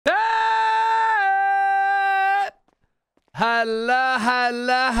Hello,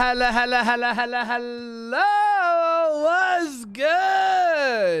 hello, hello, hello, hello, hello, hello. What's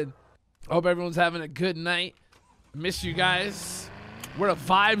good? Hope everyone's having a good night. Miss you guys. Where the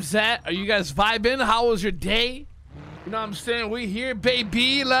vibes at? Are you guys vibing? How was your day? You know what I'm saying? We here,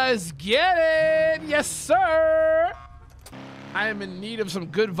 baby. Let's get it. Yes, sir. I am in need of some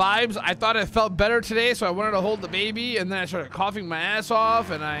good vibes. I thought it felt better today, so I wanted to hold the baby, and then I started coughing my ass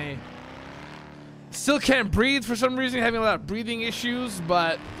off, and I still can't breathe for some reason, having a lot of breathing issues,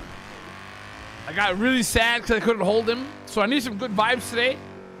 but I got really sad because I couldn't hold him. So I need some good vibes today.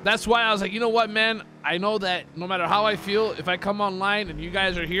 That's why I was like, you know what, man? I know that no matter how I feel, if I come online and you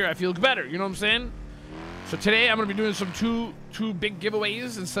guys are here, I feel better. You know what I'm saying? So today I'm going to be doing some two big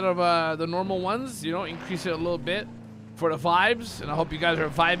giveaways instead of the normal ones. You know, increase it a little bit for the vibes, and I hope you guys are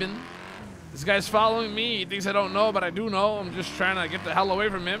vibing. This guy's following me. He thinks I don't know, but I do know. I'm just trying to get the hell away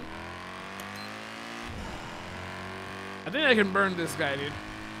from him. I think I can burn this guy, dude.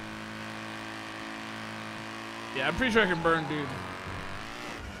 Yeah, I'm pretty sure I can burn, dude.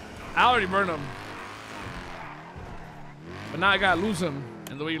 I already burned him. But now I gotta lose him.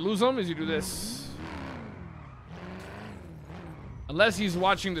 And the way you lose him is you do this. Unless he's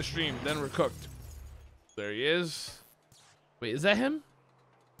watching the stream, then we're cooked. There he is. Wait, is that him?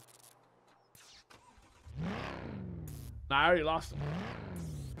 Nah, I already lost him.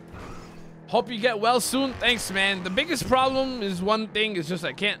 Hope you get well soon. Thanks, man. The biggest problem is one thing is just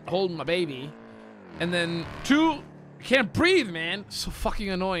I can't hold my baby. And then two, I can't breathe, man. So fucking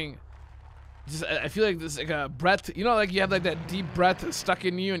annoying. Just, I feel like this like a breath. You know, like you have like that deep breath stuck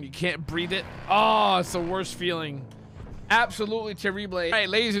in you and you can't breathe it. Oh, it's the worst feeling. Absolutely terrible. All right,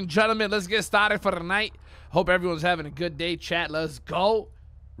 ladies and gentlemen, let's get started for the night. Hope everyone's having a good day. Chat, let's go.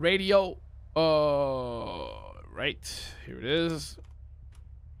 Radio. Right. Here it is.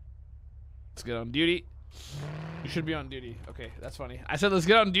 Let's get on duty. You should be on duty. Okay, that's funny. I said let's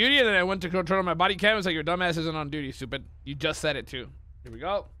get on duty, and then I went to go turn on my body cam. It's like your dumbass isn't on duty, stupid. You just said it too. Here we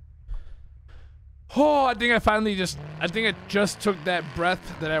go. Oh, I think I just took that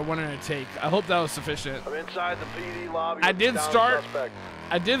breath that I wanted to take. I hope that was sufficient. I'm inside the PD lobby. I did start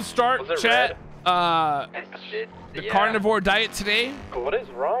chat. The carnivore diet today. What is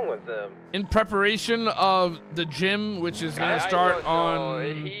wrong with them? In preparation of the gym, which is gonna start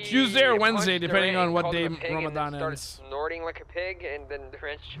on Tuesday or Wednesday, depending on what day Ramadan is. Snorting like a pig, and then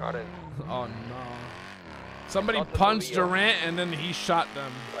Durant shot him. Oh no! Somebody punched Durant, and then he shot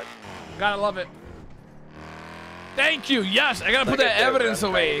them. Gotta love it. Thank you. Yes, I gotta put that evidence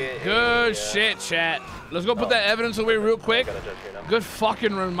away. Good shit, chat. Let's go put that evidence away real quick. Good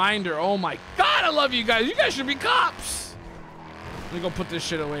fucking reminder. Oh my god, I love you guys. You guys should be cops. Let me go put this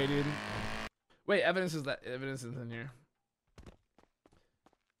shit away, dude. Wait, evidence is in here.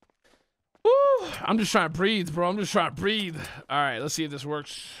 Woo, I'm just trying to breathe, bro. I'm just trying to breathe. All right, let's see if this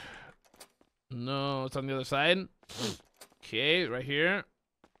works. No, it's on the other side. Okay, right here.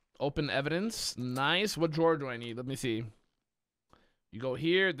 Open evidence. Nice. What drawer do I need? Let me see. You go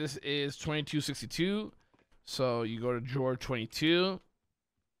here. This is 2262. So you go to drawer 22.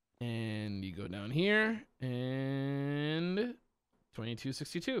 And you go down here. And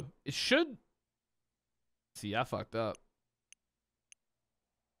 2262. It should. See, I fucked up.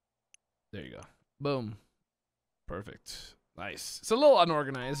 There you go. Boom. Perfect. Nice. It's a little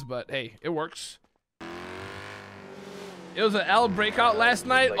unorganized, but hey, it works. It was an L breakout last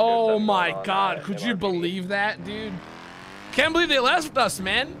night. Oh my god, could you believe that, dude? Can't believe they left us,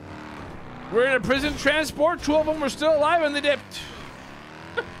 man. We're in a prison transport. 2 of them were still alive and they dipped.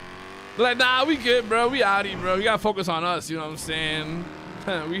 They're like, nah, we good, bro. We outie, bro. You gotta focus on us, you know what I'm saying?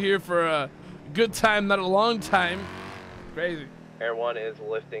 We here for a good time, not a long time. Crazy. Air 1 is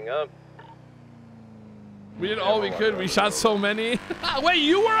lifting up. We did all we could. We shot so many. Wait,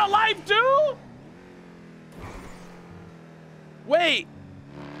 you were alive too? Wait,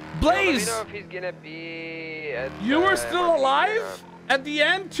 Blaze, Know if he's gonna be you were still alive at the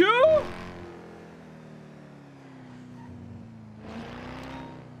end too?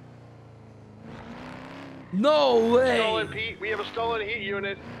 No way. Stolen Pete, we have a stolen heat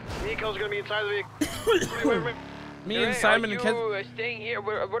unit. Nico's gonna be inside the vehicle. Me and Simon and Ken. Staying here.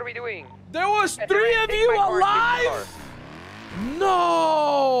 What are we doing? There was 3 of you alive?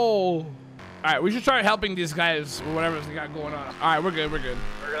 No. All right, we should start helping these guys with whatever they got going on. All right, we're good. We're good.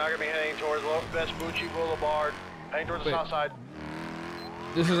 We're not gonna be heading towards Vespucci Boulevard. Heading towards the south side.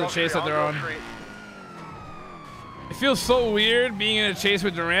 This is a chase that they're on. It feels so weird being in a chase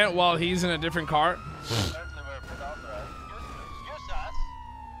with Durant while he's in a different car.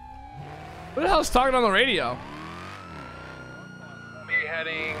 Who the hell's talking on the radio? Be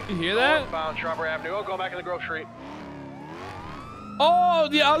heading. You hear that? Northbound Shrubbery Avenue. Oh, go back into Grove Street. Oh,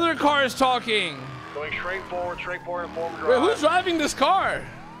 the other car is talking. Going straight forward and form drive. Wait, who's driving this car?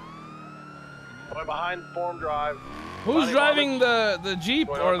 Going behind form drive. Who's driving the Jeep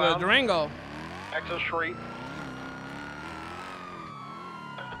or the Durango? Exit street.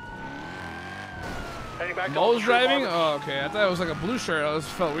 Heading back to Mo's driving? Oh, okay. I thought it was like a blue shirt. It just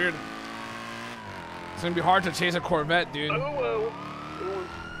felt weird. It's gonna be hard to chase a Corvette, dude. Ooh.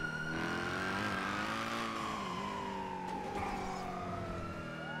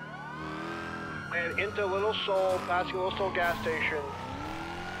 And into Little Seoul, passing Little Seoul gas station.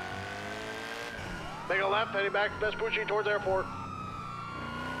 Make a left, heading back to Vespucci towards airport.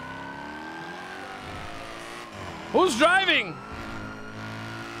 Who's driving?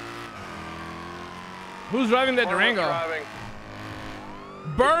 Who's driving that Durango? Driving.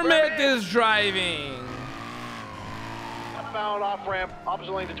 Bermit is driving. Bound off ramp,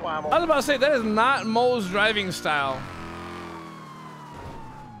 opposite lane to Twamel. I was about to say, that is not Mo's driving style.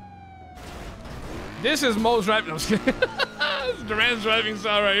 This is Mo's driving. No, I'm just kidding. This is Duran's driving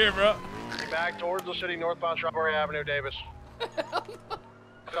style right here, bro. Back towards the city, northbound Strawberry Avenue, Davis.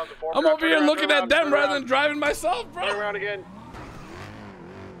 I'm over here looking at them rather than driving myself, bro. Turn around again.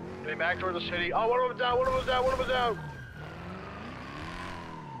 Getting back toward the city. Oh, one of them down, one of them down, one of them down.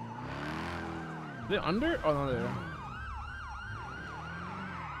 They under? Oh, no, they're.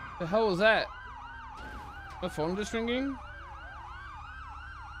 The hell was that? My phone just ringing?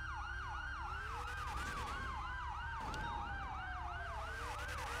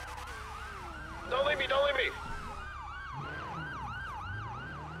 Don't leave me, don't leave me.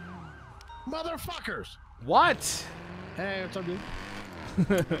 Motherfuckers! What? Hey, what's up, dude?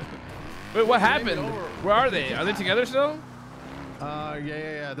 Wait, what happened? Where are they? Are they together still?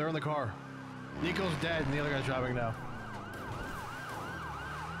 Yeah. They're in the car. Nico's dead, and the other guy's driving now.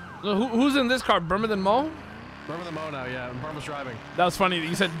 So who's in this car? Burma than Mo? Burma the Mo now, yeah. And Burma's driving. That was funny.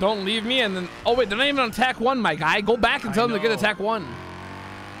 You said, don't leave me, and then... Oh, wait, they're not even on tack 1, my guy. Go back and tell them to get a tack 1.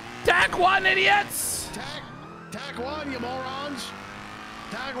 Tack 1, idiots! Tack 1, you morons!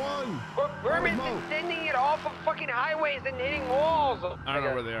 Tack 1! Berman's been sending it off of fucking highways and hitting walls. I don't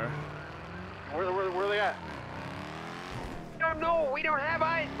know where they are. Where are they at? I don't know. We don't have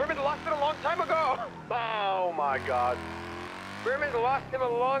eyes. Berman lost it a long time ago. Oh my God. Berman lost him a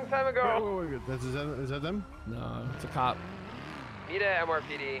long time ago. Wait. Is that them? No, it's a cop. Need a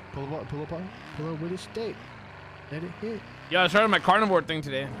MRPD. Pull up with a stake. Let it hit. Yeah, I started my carnivore thing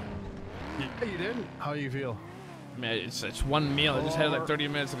today. Yeah, you did? How do you feel? Man, it's one meal. I just had it like 30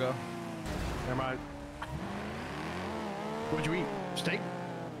 minutes ago. Never mind. What'd you eat? Steak?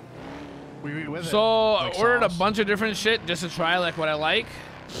 What you eat with it? So Like I ordered sauce? a bunch of different shit just to try like what I like.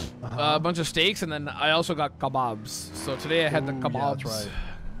 A bunch of steaks, and then I also got kebabs. So today I had the kebabs. Yeah, that's right.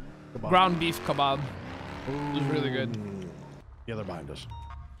 Kebab. Ground beef kebab. It was really good. Yeah, they're behind us.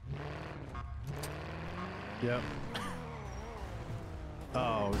 Yep.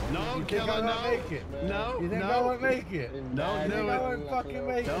 Oh, no, Killer, no. Make it, man. No, You think no. I won't make it? No, You think I won't fucking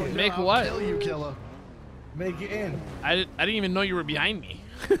make No, it? Make I'll what? kill you, Killer. Make it in. I didn't even know you were behind me.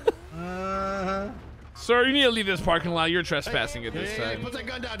 Uh-huh. Sir, you need to leave this parking lot. You're trespassing at this Hey, time. put that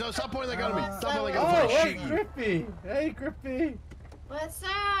gun down. Don't stop pointing that gun at me. Stop pointing that Oh, gun. I'll what's shoot you. Grippy? Hey, Grippy. What's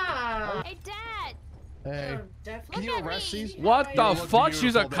up? Hey, Dad. Hey, Definitely. can you arrest these? What the You look fuck?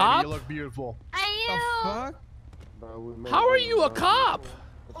 She's a beautiful, baby. cop? You look beautiful. I How are you a cop?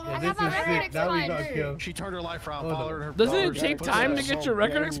 Yeah, I this got my is record sick. Now we got expunged. killed. She turned her life around, Hold on. followed her. Doesn't it followed her take footsteps. time to get your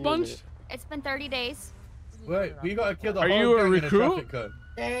record expunged? It's been 30 days. Wait, we gotta kill the Are whole you a gang in a recruit? traffic code.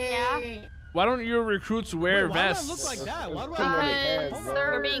 Hey. Why don't your recruits wear vests? that? Why do Because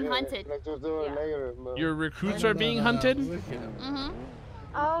we're being hunted. Your recruits are being hunted? Mm-hmm.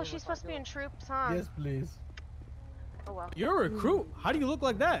 Oh, she's supposed to be in troops, huh? Yes, please. Oh well. You're a recruit. How do you look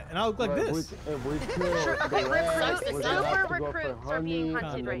like that? And I look like this. Super recruits are being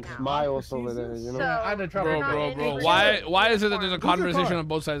hunted right now. Miles over there, you know. So, I'm in trouble. they're not Bro. in Why is it that there's a Who's your conversation car? on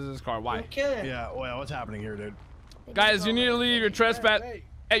both sides of this car? Why? Yeah, well, what's happening here, dude? Guys, you need to leave your trespass. Hey,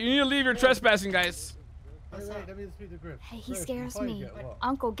 Hey, you need to leave your trespassing, guys. wait, let me speak to Griff. Hey, he Griff, scares before you me. get what?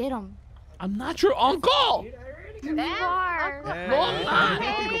 Uncle, get him. I'm not your uncle. You are. Hey, No, I'm not.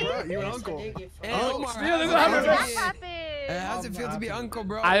 Uncle, bro. You an uncle. Still, this is how What it- happened? How's it feel to be uncle,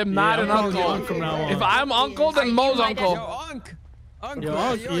 bro? I am not Yeah, an I'm calling you uncle. Unc from now on. If I'm uncle, then Mo's my uncle. Yo, Unc. Uncle. Yo,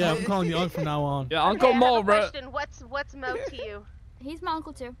 Unc, yeah, I'm calling you Unc from now on. Yeah, Uncle Okay, I Mo, have a bro. question. What's Mo to you? He's my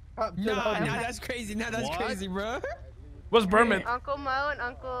uncle, too. Nah, that's crazy. Nah, that's What? crazy, bro. What's Berman? Uncle Mo and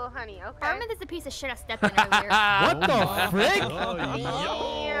Uncle Honey. Okay. Berman is the piece of shit I stepped in earlier. What the frick? Oh,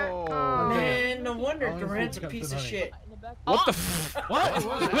 yo. Oh. Man, no wonder Durant's a piece of shit. What the f?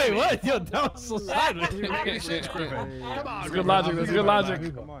 What? Wait, what? Yo, that was so sideways. Come on. That's good logic. That's good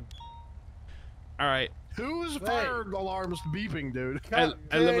logic. Come on. All right. Whose fire alarm's beeping, dude? I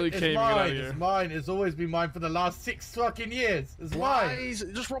literally It's can't even get out of mine. here. It's mine. It's always been mine for the last 6 fucking years. It's Why? mine.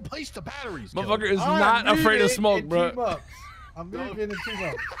 Just replace the batteries. Motherfucker is I'm not afraid of moving smoke, in bro. 2 months. I'm moving in 2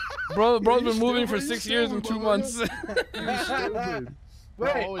 months. Bro's you been moving for stupid, 6 years and 2 months. Stupid.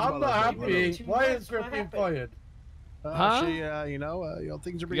 Wait, always I'm not about that, happy. brother. Why is Griffin fired? Huh? She, you know,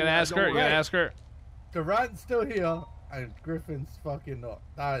 things are You being. gotta ask her. You gotta ask her. Durant's still here, and Griffin's fucking not.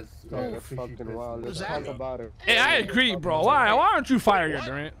 That is fucking wild. Let's talk about it. Hey, I agree, bro. Why aren't you fired,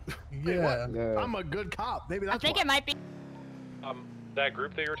 Durant? Yeah. I'm a good cop. Maybe that's I think why. it might be. That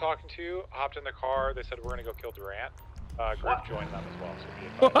group that you were talking to hopped in the car. They said we're gonna go kill Durant. Group joined them as well. So be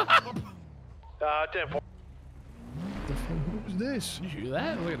advised. 10-4. Who's this? You hear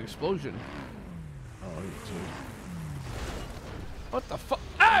that? Look at an explosion. Oh, dude. What the fuck?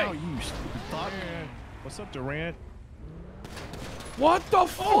 Hey! Oh, you stupid fuck. What's up, Durant? What the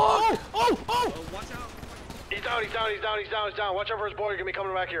fuck? Oh! Watch out. He's down, he's down, he's down, he's down, he's down. Watch out for his boy. He's gonna be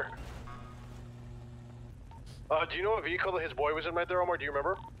coming back here. Do you know what vehicle that his boy was in right there, Omar? Do you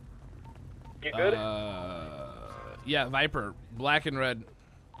remember? You good? Yeah, Viper. Black and red.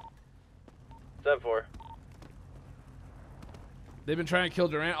 7-4. They've been trying to kill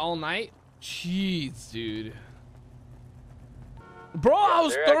Durant all night? Jeez, dude. Bro, I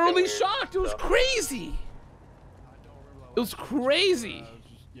was thoroughly shocked. It was crazy. It was crazy.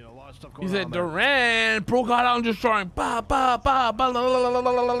 You know, a lot of stuff He going said on there. Durant, bro got out and just starting ba ba ba ba la la la la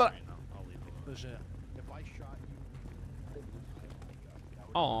la la la. Listen, if I shot you,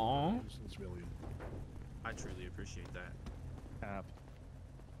 Aww. I truly appreciate that. Cap.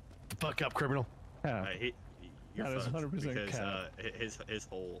 Fuck up, criminal. Cap. You're That is fucked 100% because cap. his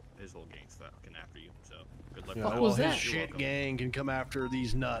whole gang's fucking after you. So good luck. Yeah, fuck well, was his that? shit gang can come after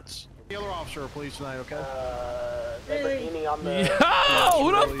these nuts. The other officer, please, tonight, okay? Yo,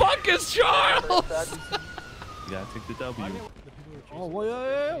 who the fuck is Charles? You gotta take the W. Oh, well,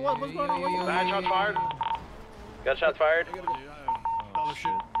 yeah. What's going on? What's going on? Shots fired. Got shots fired. Other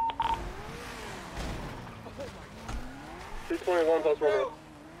shit. 221 plus 1.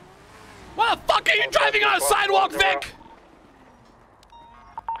 Why the fuck are you driving on a sidewalk, Vic?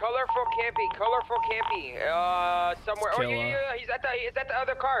 Colorful campy. Somewhere. Oh, yeah. He's at the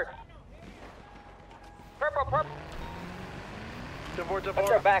other car. Purple. 10-4, 10-4.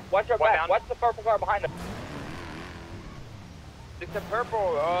 Watch your back. Watch the purple car behind him. It's a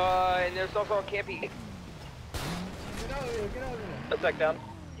purple. And there's also a campy. Get out of here. Get out of here. Let's back down.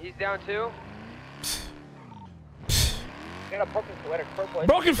 He's down too. Got a purple.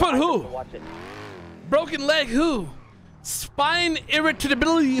 Broken foot who? Watch it. Broken leg who? Spine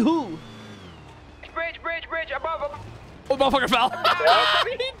irritability who? Bridge. Above. Oh, motherfucker fell.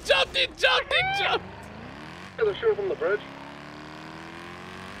 He jumped. They're shooting from the bridge.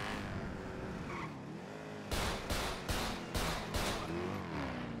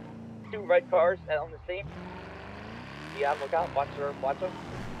 Two red cars on the scene. Yeah, look out. Watch them.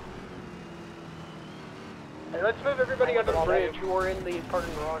 Hey, let's move everybody under the bridge who are in the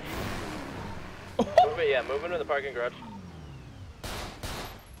parking garage. Move into the parking garage.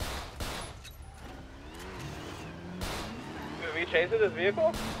 Have you chased this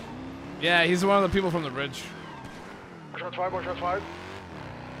vehicle? Yeah, he's one of the people from the bridge. Shots fired, more shots fired.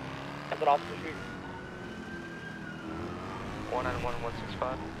 That's an officer shoot.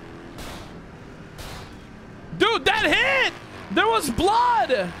 191-165. Dude, that hit! There was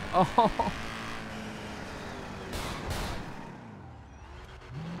blood! Oh.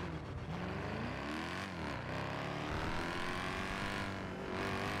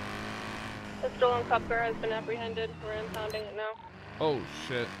 The stolen cop car has been apprehended. We're impounding it now. Oh,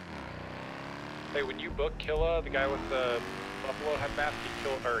 shit. Hey, when you booked Killa, the guy with the buffalo head mask,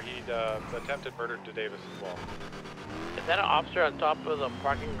 he attempted murder to Davis as well. Is that an officer on top of the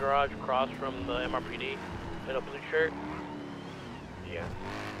parking garage across from the MRPD in a blue shirt? Yeah.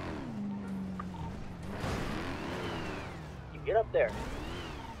 You get up there.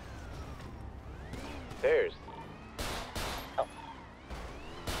 Stairs.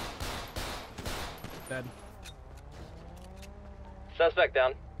 Dead. Suspect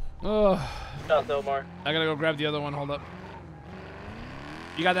down. Oh. South Omar. I gotta go grab the other one. Hold up.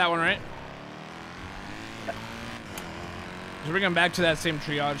 You got that one, right? Just bring him back to that same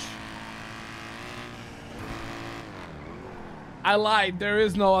triage. I lied. There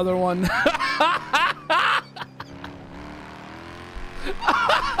is no other one.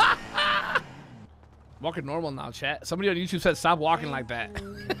 Walking normal now, chat. Somebody on YouTube said stop walking like that.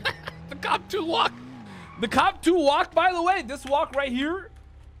 cop 2 walk. The cop 2 walk, by the way, this walk right here,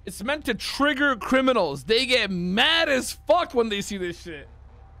 it's meant to trigger criminals. They get mad as fuck when they see this shit.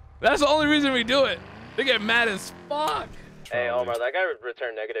 That's the only reason we do it. They get mad as fuck. Hey, Omar, that guy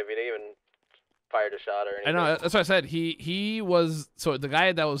returned negative. He didn't even fire a shot or anything. I know, that's what I said. He was, so the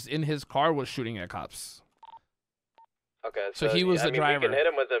guy that was in his car was shooting at cops. Okay, So he was the driver. We can hit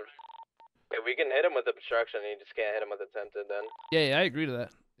him with we can hit him with obstruction. You just can't hit him with attempted then. Yeah, I agree to that.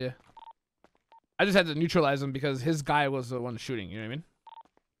 Yeah. I just had to neutralize him because his guy was the one shooting, you know what I mean?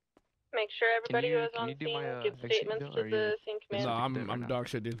 Make sure everybody who is on scene gives statements to the scene command. No, I'm dog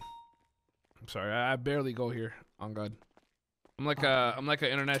shit, dude. I'm sorry, I barely go here. On God. I'm like an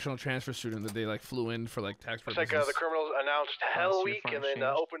international transfer student that they like flew in for like tax purposes. It's like the criminals announced Hell Week and then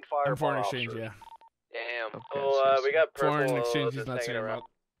opened fire. I'm foreign exchange, yeah. Damn. Oh, we got purple. Foreign exchange is just not hanging saying around. about.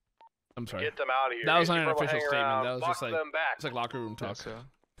 I'm sorry. Get them out of here. That was not an Purple official hang statement. around, That was fuck just like them back. it's like locker room talk.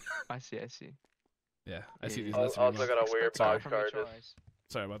 I see. Yeah, I see these. Also got a weird box car just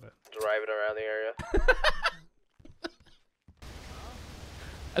Sorry about that. driving around the area.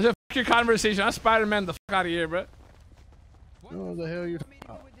 I said, fuck your conversation. I'm Spider-Man the fuck out of here, bro. What the hell you?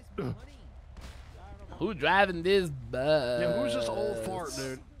 Who driving this bus? Yeah, who's this old fart,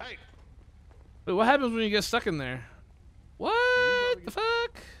 dude? Hey. Wait, what happens when you get stuck in there? What the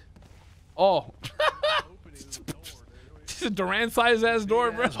fuck? Oh. It's a Durant size ass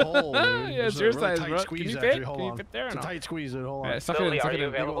door, bro. Hole, yeah, it's your size, bro. Can you fit? Can you fit there or It's a no? tight squeeze, dude. Hold on. Yeah, suck it in, suck it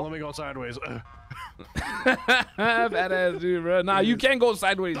in. Let me go sideways. Badass dude, bro. Nah, you can't go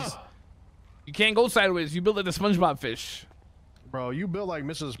sideways. You can't go sideways. You built like the SpongeBob fish. Bro, you built like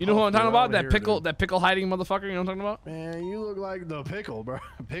Mrs. You know who I'm talking about? That pickle, dude. that pickle hiding motherfucker. You know what I'm talking about? Man, you look like the pickle, bro.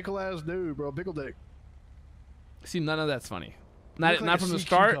 Pickle ass dude, bro. Pickle dick. See, none of that's funny. Not like from a the sea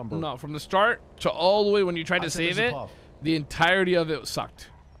start. cucumber. No, from the start to all the way when you tried to save it. The entirety of it sucked.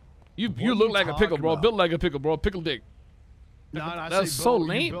 You look like a pickle, bro. Built like a pickle, bro. Pickle dick. No, I That's said so built,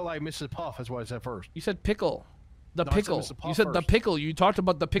 lame. You built like Mrs. Puff. That's what I said first. You said pickle. The No, I said pickle. Mr. Puff You said the first. pickle. You talked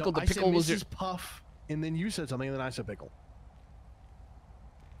about the pickle. No, The I pickle said was your. Mrs. Puff, and then you said something, and then I said pickle.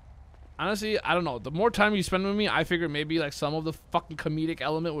 Honestly, I don't know. The more time you spend with me, I figure maybe like some of the fucking comedic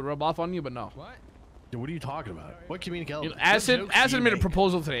element would rub off on you, but no. What? Dude, what are you talking about? What comedic You element? know, Acid made a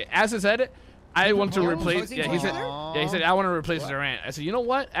proposal today. Acid said it. I want to replace. Yeah, he said. Yeah, he said I want to replace Durant. I said, you know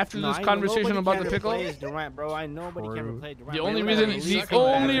what? After this conversation about the pickle, Durant, bro. I nobody can replace Durant. the only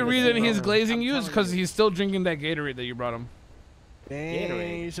reason he's glazing you is because he's still drinking that Gatorade that you brought him.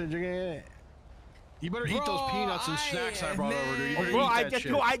 Dang, you said drinking it. You better eat those peanuts and snacks I brought over, dude. You better Bro, eat I that just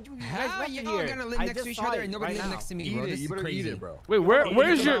shit. you How you all gonna live next to each other and nobody live next to me, bro? Eat it. This You is better crazy. eat it, bro. Wait,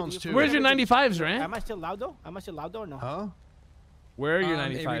 where's your 95s, Durant? Am I still loud though? Am I still loud though or no? Huh? Where are your A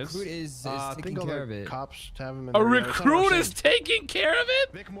 95s? recruit is I taking think all care the of it. cops have him in A there, yeah, that's not what recruit I'm is taking care of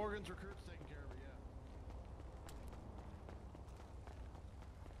it? Vic Morgan's recruit's taking care of it,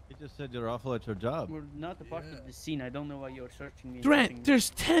 yeah. He just said you're awful at your job. We're not a part of the scene. I don't know why you're searching me. Durant, there's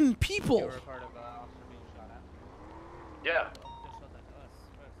 10 people. You're a part of officer being shot at. Yeah. Just shot at us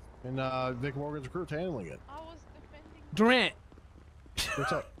first. And Vic Morgan's recruit's handling it. Durant.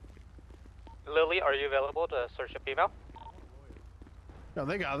 What's up? Lily, are you available to search a female? No,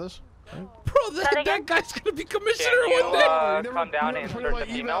 they got this. Bro, that guy's gonna be commissioner Can you, one day. come down and put search him a on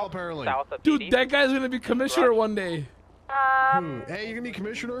female eval, apparently. south of Dude, PD? that guy's gonna be commissioner one day. Hey, you're gonna be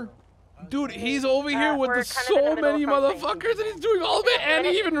commissioner? Dude, he's over here with we're the kind of in so the middle many of something. motherfuckers, and he's doing all of it, and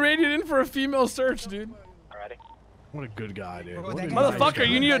he even rated in for a female search, dude. Alrighty. What a good guy, dude. Bro, What that a guy's nice Motherfucker, guy.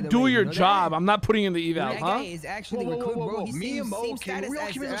 you need to By the do way, your you know job. that? I'm not putting in the eval, That huh? guy is actually the recruit, bro. He's Me and Mo same came. We all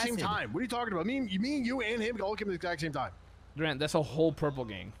status came in at the same as time. What are you talking about? Me and you and him all came at the exact same time. Durant, that's a whole purple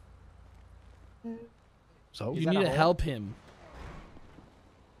gang. So You need to help him.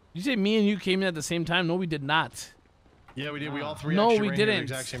 You say me and you came in at the same time? No, we did not. yeah, we did. We all three. No, actually we ran here at didn't.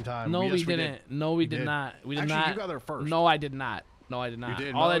 the exact same time. No, Yes, we did. didn't. No, we You did did. not. We did Actually, not. you got there first. No, I did not. No, I did not.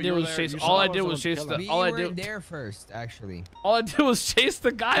 did. All No, I did you were was there. chase. You All I saw did was someone chase kill the. We All I were did. there first, actually. All I did was chase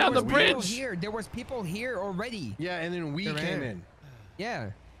the guy on the There was people bridge. here. There was people here already. Yeah, and then we They're came right. in.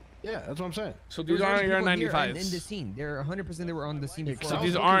 Yeah. Yeah, that's what I'm saying. So There these was aren't already your people here 95s. in the scene. They're 100%. They were on the scene before. So I was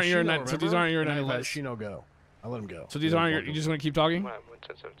these looking aren't your Shino, so these remember? aren't your And I let 95s. Shino go. I let him go. So these aren't your. You just gonna keep talking? What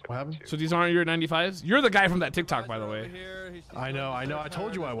happened? So these aren't your 95s? You're the guy from that TikTok, by the way. I know. I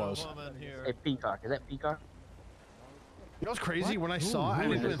told you I was. Hey, Peacock. Is that Peacock? You know what's crazy? When I saw it, I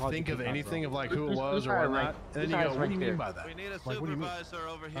didn't even think of anything of like who it was or whatnot. And then you go, what do you mean by that? We need a Like, what do you mean? supervisor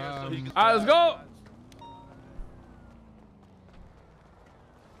over here so he can. All right, let's go.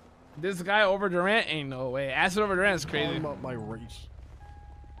 This guy over Durant ain't no way. Acid over Durant is Talking crazy. about my race.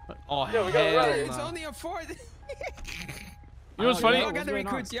 Oh Yeah, we got hell it. It's no. only a fourth. You know what's funny? Y'all got the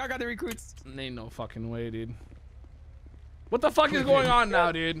recruits. Y'all got the recruits. Ain't no fucking way, dude. What the fuck is going on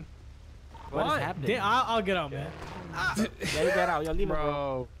now, dude? What is happening? I'll get out, man. Yeah, you get out. Yo, leave him,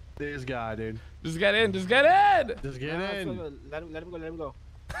 Bro, this guy, dude. Just get in. Just get in. Just get in. Let him go. Let him go.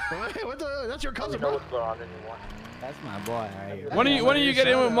 Wait, what the? That's your cousin, know bro. what's going on anymore. That's my boy. Right here. When do you get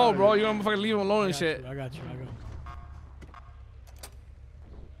in with Mo, bro? You don't fucking leave him alone and shit. I got you.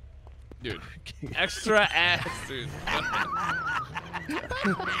 Dude, extra ass, dude.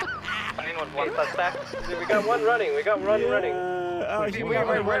 Anyone one suspect? Dude, we got one running. We got one running. Oh, Wait,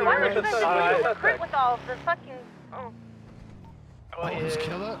 where's the suspect? With all the fucking. Oh. Oh, just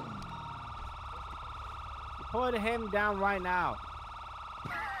kill it. Put him down right now.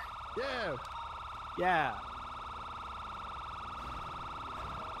 Yeah. Yeah.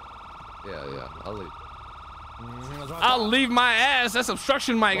 Yeah, I'll leave. I'll leave my ass. That's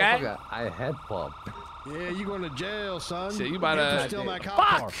obstruction, my guy. I head pump. Yeah, you going to jail, son. Shit, you about to steal my cop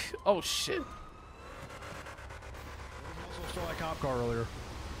fuck. car. Oh shit. He also stole that cop car earlier.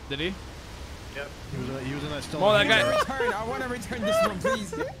 Did he? Yep. He was in that stolen. Well, that guy. I want to return this one,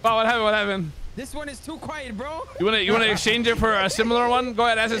 please. Wow, what happened? What happened? This one is too quiet, bro. You wanna exchange it for a similar one? Go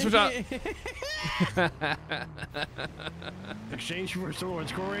ahead, ask it, switch out. Exchange for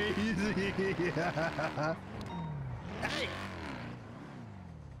someone's crazy. Hey!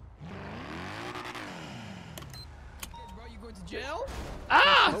 Bro, you going to jail?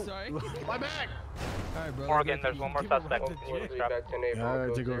 Ah! Oh, sorry. My back! Alright, bro. Morgan, there's one more suspect. Alright,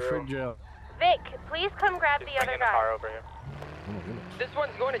 to go straight jail. Vic, please come grab the other guy. Car over here. This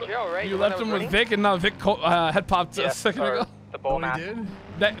one's going to jail, right? You left him with Vic, and now Vic head popped a second ago. The bull He mask. did?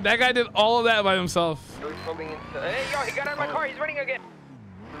 That guy did all of that by himself. Hey, yo, he got out of my car. He's running again.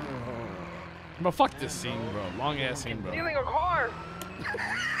 Bro, fuck this scene, bro. Long ass scene, bro. Stealing a car.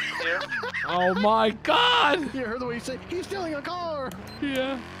 Oh my god! You heard the way he said, he's stealing a car!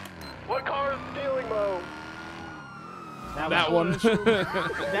 Yeah. What car is stealing, Mo? That one.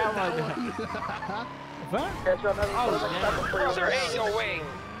 That one. What? There ain't no way.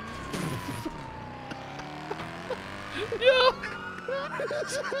 Yo!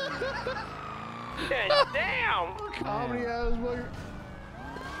 Damn! Comedy ass,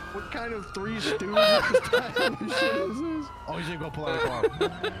 what kind of Three Stooges style shit is this? Oh, he's gonna go pull out a car.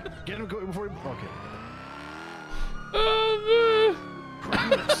 Get him before he. Okay. Oh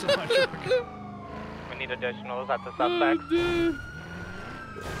We need additionals at the man! suspect. Dude.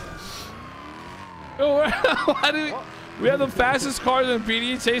 Yo, why do we have the fastest cars in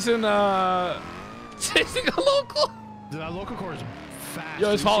PD chasing chasing a local? Dude, that local car is fast.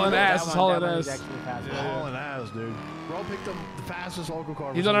 Yo, it's hauling ass. It's hauling ass. Hauling ass, dude. Bro picked up the fastest local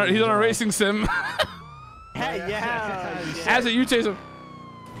car. He's on a racing sim. Hey, yeah. As it, you chase him.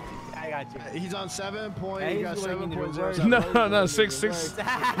 I got you. He's on 7 point. Hey, He got he's going into 7.0. No, 6.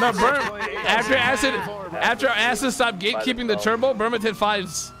 No, Burn. After Acid stopped gatekeeping the turbo, Burma hit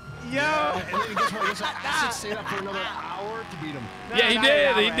 5s. Yo. And then guess what? Acid stayed up for another hour to beat him. Yeah, he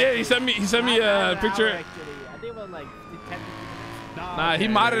did. He did. He sent me a picture. I think it was like 10. Nah, he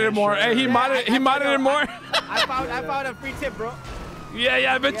modded it more. Hey, he modded it more. I found a free tip, bro.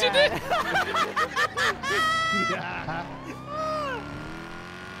 Yeah, I bet you did. Yeah.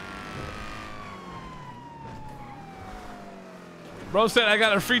 Bro said I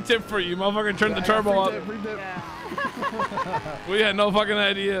got a free tip for you. Motherfucker turned the turbo up. Free tip. We had no fucking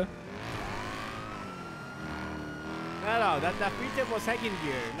idea. No, that free tip was second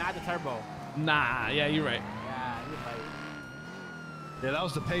gear, not the turbo. Nah, yeah, you're right. Yeah, you're right. Yeah, that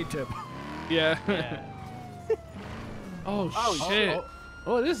was the pay tip. Yeah. Yeah. Oh shit.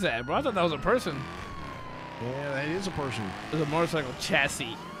 What is that, bro? I thought that was a person. Yeah, that is a person. It's a motorcycle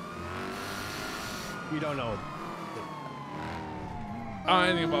chassis. We don't know. I don't know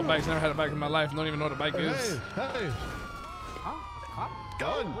anything about bikes. Never had a bike in my life. Don't even know what a bike is. Hey.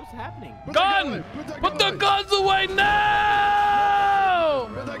 Gun. What's happening? Gun! Put the guns away now!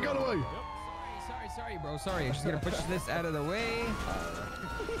 Put that gun away. Sorry, bro. Sorry. I'm just gonna push this out of the way.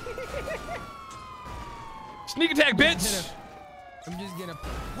 Sneak attack, bitch! I'm just gonna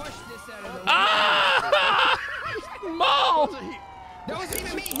push this out of the way. Ah! Mo! That wasn't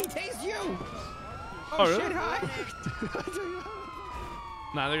even me. He tased you. Oh, really? Shit, hi.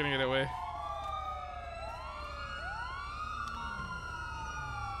 Nah, they're gonna get away.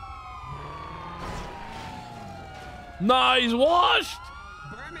 Nah, he's washed!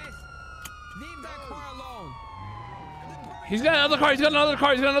 Burmis, leave that car alone. He's got another car, he's got another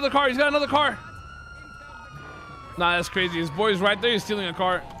car, he's got another car, he's got another car. Nah, that's crazy. His boy's right there, he's stealing a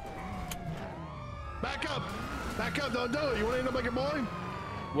car. Back up. Back up, don't do it. You want to end up like your boy?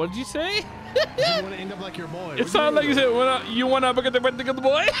 What did you say? You want to end up like your boy. It sounded like you said, you want to look at the boy?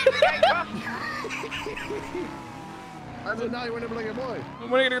 I said, no, you want to end up like your boy.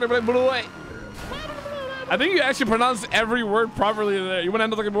 Boy. I think you actually pronounced every word properly there. You want to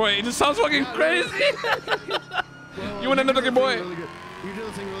end up like a boy. It just sounds fucking crazy. You want to end up like a boy. Really you do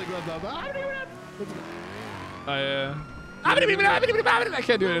the thing really good. Oh, yeah. I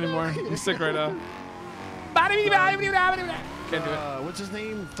can't do it anymore. I'm sick right now. Can't do it. What's his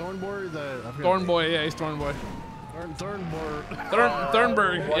name? Thornboy? Thornboy, yeah, he's Thornboy.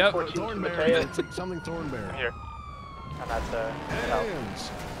 Thornburg, yep. Thornberry. Something Thornberry. Here. I'm at the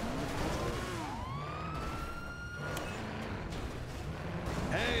Hands.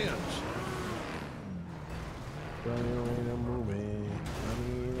 Hands.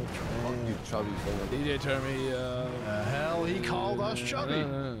 DJ turned me. Hell, he called us chubby.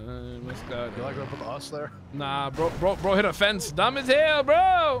 You like to put the us there? Nah, bro hit a fence. Dumb as hell,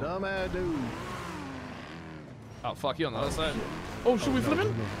 bro. Dumb ass dude. Oh fuck, you on the other side. Oh, should we flip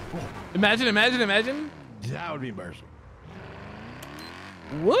him? Imagine. That would be embarrassing.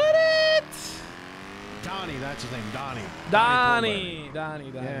 Would it? Donnie, that's his name. Donnie. Donnie.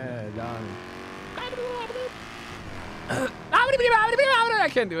 Yeah, Donnie. I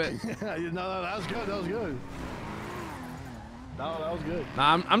can't do it. No, that was good. That was good. No, that was good.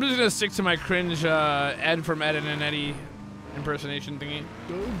 Nah, I'm just gonna stick to my cringe Ed from Ed and Eddie impersonation thingy.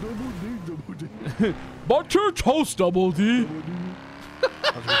 Double D. Butcher toast double D.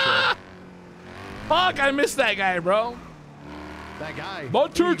 Fuck, I missed that guy, bro. That guy.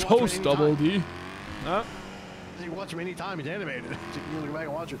 Butcher toast double D. Huh? You can watch him anytime he's animated. You can go back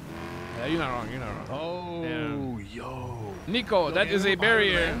and watch it. Yeah, you're not wrong. Oh, yeah. Yo. Nico, that is a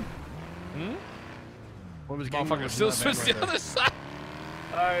barrier. What was motherfucker still switched the other side.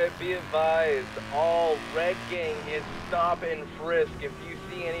 Alright, be advised, all red gang is stop and frisk. If you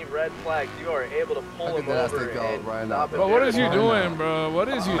see any red flags, you are able to pull them over and stop Bro, what is you doing, bro? What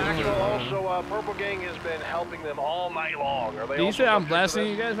is you doing? Also, Purple Gang has been helping them all night long. Are they Did you say I'm blasting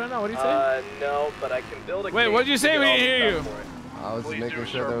you guys right now? What do you say? No, but I can build a Wait, what did you say? We didn't hear you. I was just making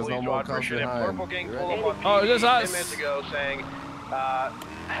sure there was no more cops behind. Purple Gang pulled them on Oh, just us. 10 minutes ago saying,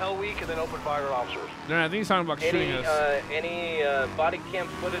 Hell Week and then open fire at officers. I think he's talking about shooting us. Any body cam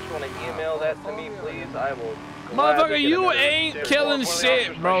footage, want to email that to me, please? I will. Motherfucker, you ain't killing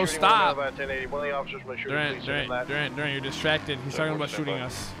shit, bro. Stop. Durant, you're distracted. He's talking about shooting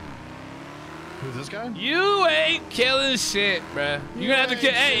us. Who's this guy? You ain't killing shit, bruh. You're gonna have to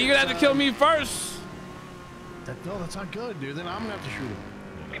kill. Hey, you're gonna have to kill me first. No, that's not good, dude. Then I'm gonna have to shoot him.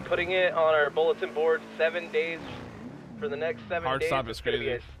 Be putting it on our bulletin board 7 days. For the next 7 Hard days, stop it's is gonna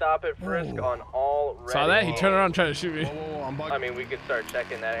crazy. be a stop and frisk on all red. Saw that? He turned around and tried to shoot me. I mean, we could start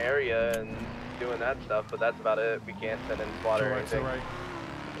checking that area and doing that stuff, but that's about it. We can't send in squad or anything.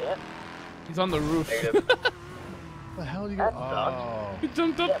 Yeah. He's on the roof. Negative. What the hell did you go? Oh. He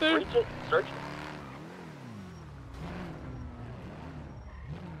jumped up there. Breach it, search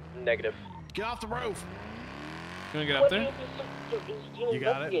it. Negative. Get off the roof. You wanna get up there? You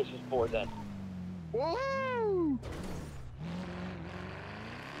got it. For then. Woo!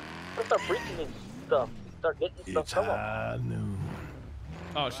 Let's start breaching and stuff. Start getting stuff from them.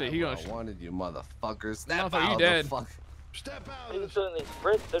 Oh shit, he gonna I wanted you motherfuckers. Step Step you out dead. the fuck. Step out. They're just gonna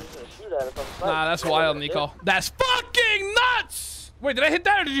shoot at us on the side. Nah, that's wild, Nico. That's fucking nuts! Wait, did I hit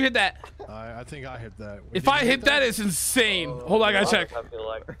that or did you hit that? I think I hit that. If I hit that, it's insane. Hold on, I gotta check. I feel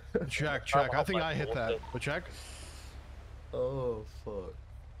like. Check. I think I hit that. But check. Oh fuck.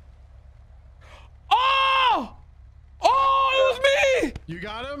 Oh! Oh, it was me! You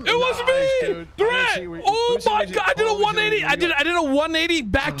got him? It was me! Durant! Oh my god, I did a 180. I did a 180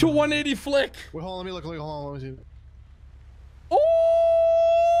 back to 180 flick. Wait, hold on, let me look. Hold on, let me see.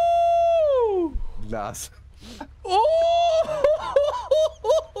 Oh! Nice. Oh!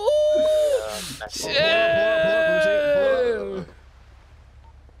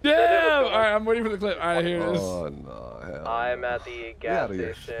 Damn! Alright, I'm waiting for the clip. Alright, here it is. Oh no, hell. I'm at the gas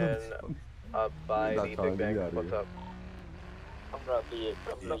station up by the Big Bang. What's up? I'm gonna be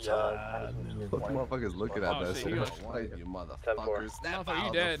What motherfuckers looking at Oh, that shit, shit? you Why you motherfuckers? Step Motherfucker, you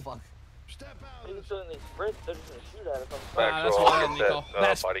out dead. the fuck. Step out. They're just gonna shoot at us on the Nah, that's wild, Nico.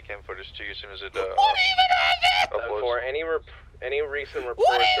 That's body cam footage to you as soon as it what even happened? For any recent reports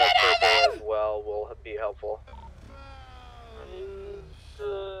of purple as well will be helpful.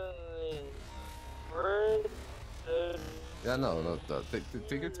 Yeah, no. Take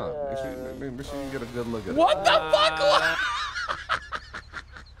your time. Make sure you get a good look at it. What the fuck?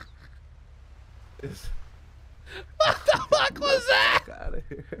 What the fuck was that? Get out of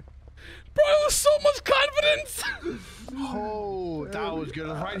here. Bro, it was so much confidence. Oh, that was good. It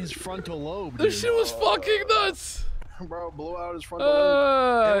was right in his frontal lobe. This dude. shit was fucking nuts. Bro, blew out his frontal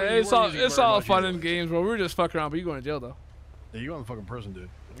lobe. It's all fun and games, bro. We were just fucking around, but you going to jail though. Yeah, you going to fucking prison, dude.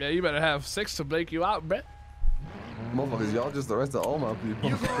 Yeah, you better have 6 to break you out, bruh. Motherfuckers, y'all just arrested all my people.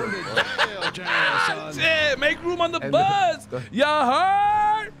 You going to jail, son. Yeah, make room on the bus. Y'all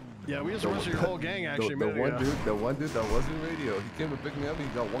heard? Yeah, we just arrested your whole gang, actually. The one dude that was in radio, he came to pick me up and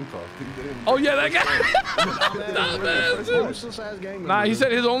he got 1 car. Oh yeah, that guy. Nah, he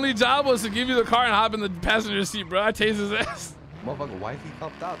said his only job was to give you the car and hop in the passenger seat, bro. I tased his ass. Motherfucker, why he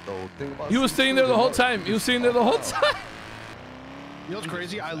hopped out though? Think about He was sitting there the whole time. He was sitting there the whole time. You know what's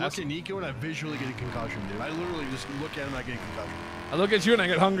crazy? I look at Nico and I visually get a concussion, dude. I literally just look at him and I get a concussion. I look at you and I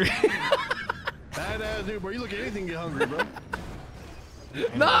get hungry. Badass, dude, bro. You look at anything and get hungry, bro.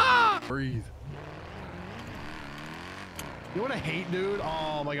 Nah! Breathe. You know what I hate, dude?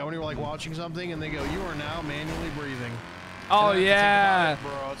 Oh my god, when you're like watching something and they go, "You are now manually breathing." Oh yeah,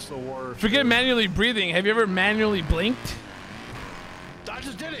 bro, it's the worst. Forget manually breathing. Have you ever manually blinked? I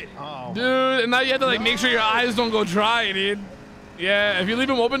just did it. Oh, dude, and now you have to like make sure your eyes don't go dry, dude. Yeah, if you leave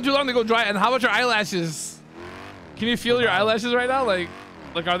them open too long, they go dry. And how about your eyelashes? Can you feel your eyelashes right now? Like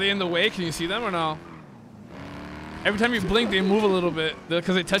are they in the way? Can you see them or no? Every time you blink, they move a little bit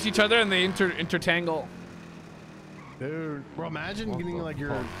because they touch each other and they intertangle. Dude, bro, imagine getting like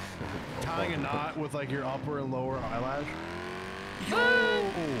you're tying a knot with like your upper and lower eyelash. Yo,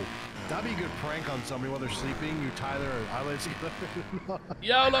 that'd be a good prank on somebody while they're sleeping. You tie their eyelids together.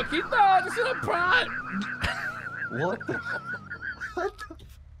 Yo, Loquito, this is a prank. What the? What the?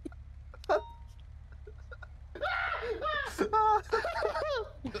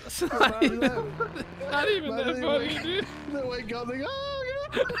 It's not even that funny, dude. They wake up, they go, oh,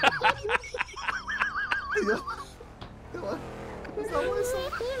 It's not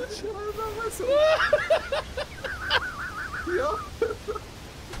myself. It's not myself. Yo.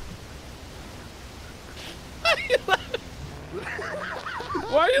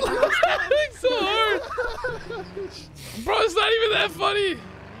 Why are you laughing so hard? Bro, it's not even that funny.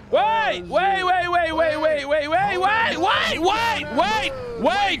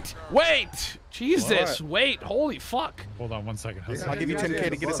 Wait. Jesus, wait. Holy fuck. Hold on 1 second. I'll give you 10K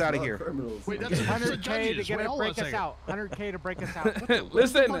to get us out of here. Wait, that's 100K to break us out. 100K to break us out.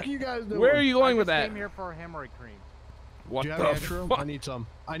 Listen, where are you going with that? I came here for a hemorrhoid cream. What do you have the extra? fuck? I need some.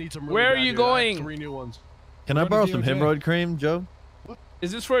 Really where are bad, you dude. going? I have 3 new ones. Can I borrow some hemorrhoid cream, Joe?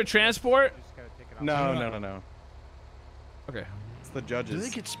 Is this for a transport? No. Okay. It's the judges. Do they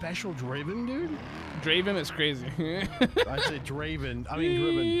get special Draven, dude? Draven is crazy. I said Draven. I mean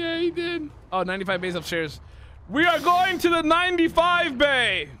Driven. Yeah, he did. Oh, 95 bays upstairs. We are going to the 95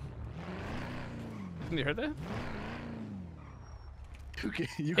 bay. You heard that? Okay,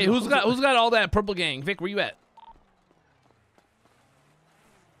 hey, who's got all that purple gang? Vic, where you at?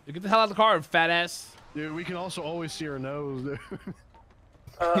 You get the hell out of the car, fat ass. Dude, we can also always see her nose, dude.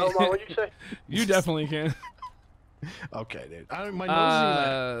 Omar, what'd you say? You definitely can. Okay, dude. My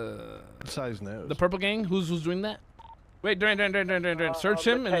nose is that size nose. The purple gang? Who's doing that? Wait, Duran. Search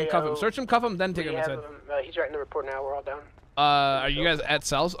him and then cuff him. Search him, cuff him, then take him inside. He's writing the report now. We're all down. Are you guys at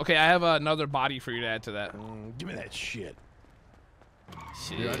cells? Okay, I have another body for you to add to that. Give me that shit.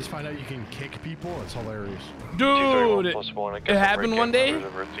 Dude, I just find out you can kick people. It's hilarious. Dude, it happened one day.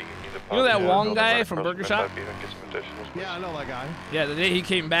 You know that Wong guy from Burger Shop? Yeah, I know that guy. Yeah, the day he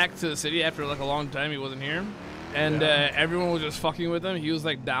came back to the city after like a long time, he wasn't here. And everyone was just fucking with him. He was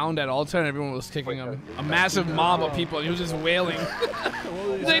like downed at all time. Everyone was kicking him. A massive mob of people. And he was just wailing.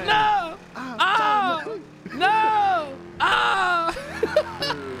 He's like, no! Oh! No! Oh!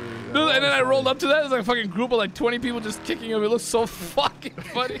 And then I rolled up to that. It was like a fucking group of like 20 people just kicking him. It looked so fucking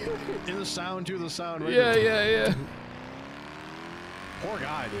funny. In the sound, too. The sound. Right Yeah. Poor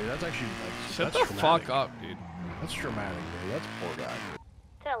guy, dude. That's actually Shut the fuck up, dude. That's dramatic, dude. That's poor guy.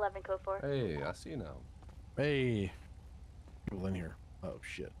 1011 code 4. Hey, I see you now. Hey. People in here. Oh,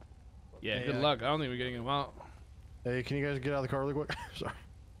 shit. Yeah, hey, good luck. I don't think we're getting him out. Hey, can you guys get out of the car really quick?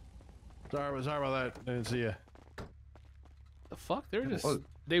 Sorry about that. I didn't see you. The fuck? They were just...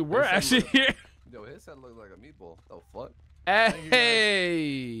 They were actually here. Yo, his head looks like a meatball. The fuck? Hey,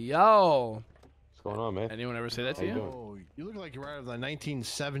 yo. What's going on, man? Anyone ever say that to you? Oh, you look like you're out of the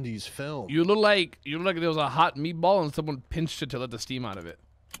 1970s film. You look like there was a hot meatball and someone pinched it to let the steam out of it.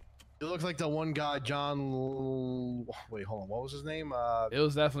 You look like the one guy, John... Wait, hold on. What was his name? It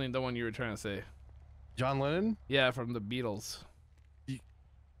was definitely the one you were trying to say. John Lennon? Yeah, from the Beatles.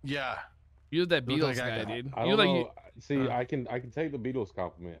 Yeah. You look that Beatles guy, dude. You look like See, I can take the Beatles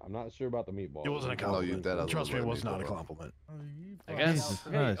compliment. I'm not sure about the meatball. It wasn't a compliment. Trust me, it was not a compliment. I guess.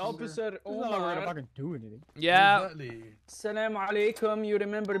 Hey, Officer Omar. Not fucking do anything. Yeah. Assalamu alaikum. You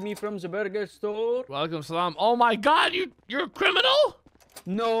remember me from the burger store? Welcome, salam. Oh my God, you're a criminal?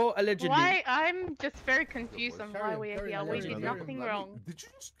 No, allegedly. Why? I'm just very confused on why we're here. We did nothing wrong. Did you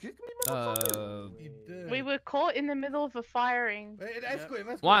just kick me, We were caught in the middle of a firing.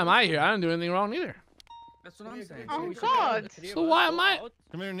 Why am I here? I didn't do anything wrong either. That's what I'm saying. Oh God! So why am I?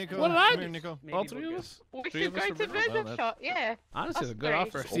 Come here, Nico. What did I Come do? here, Nico. All three of us? We Three should of us go are to criminals? Burger Shop. Yeah. Honestly, it's a That's good great.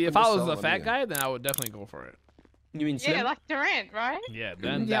 offer. See, if I was the fat guy, then I would definitely go for it. You mean Slim? Yeah, like Durant, right? Yeah,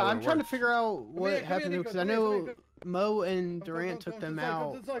 then Yeah, that I'm would trying work. to figure out what happened because I know Mo and Durant took them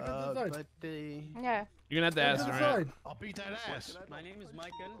out, but they. Yeah. You're gonna have to ask Durant. I'll beat that ass. My name is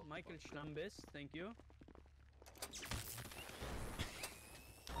Michael Schlambis. Thank you.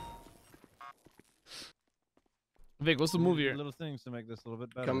 Vic, what's the movie here? Little things to make this a little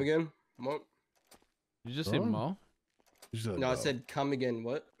bit better. Come again? Mo? You just say Mo? No, I said come again.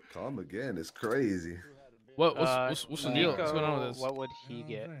 What? Come again. It's crazy. What's the deal? What's going on with this? What would he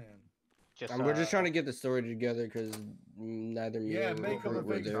get? We're just trying to get the story together because neither me or make up a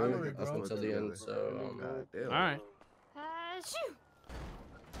were fake there story, up bro. until the end. So All right.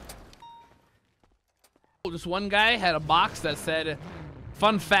 This one guy had a box that said,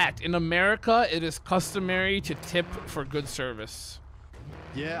 "Fun fact: in America, it is customary to tip for good service."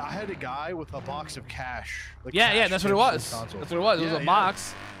 Yeah, I had a guy with a box of cash. Like Yeah, cash that's what it chips was. and consoles. That's what it was. It was a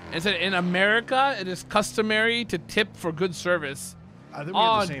box. And it said, "In America, it is customary to tip for good service." I think we had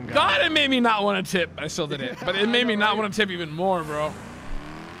Oh the same guy. God, it made me not want to tip. I still did it, but it made me not want to tip even more, bro.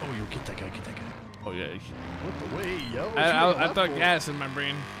 Oh, you get that guy, get that guy. Oh yeah. What the way, yo? I thought gas in my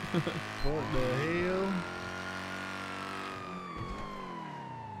brain. What the hell?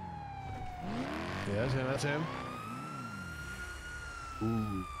 Yeah, that's him. That's him.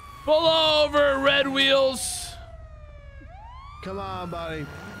 Ooh. Pull over, red wheels. Come on, buddy.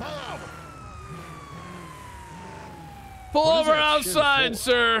 Pull over. Pull What is over that shit outside, for?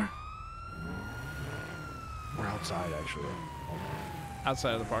 sir. We're outside, actually.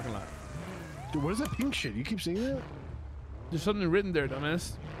 Outside of the parking lot. Dude, what is that pink shit? You keep seeing that? There's something written there,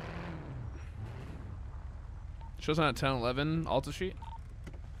 dumbass. Shows on a 1011 Alta sheet.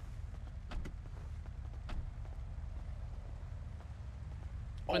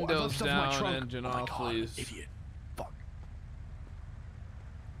 Oh, I left Windows stuff in my down, trunk. engine Oh my off, God, please. Idiot. Fuck.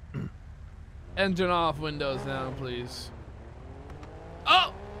 Engine off, windows down, please.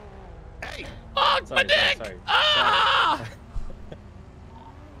 Oh! Hey! Oh, it's my dick! Sorry. Ah!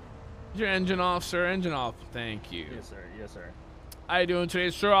 Your engine off, sir. Engine off. Thank you. Yes, sir. Yes, sir. How you doing today,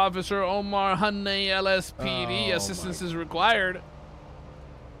 sir? Officer Omar Haney, LSPD. Oh, Assistance is required.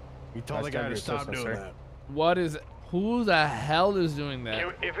 You told the guy to stop doing that. What is... Who the hell is doing that?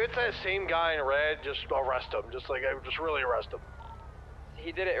 If it's that same guy in red, just arrest him. Just really arrest him.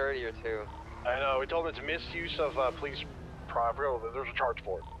 He did it earlier too. I know. We told him it's misuse of police property. There's a charge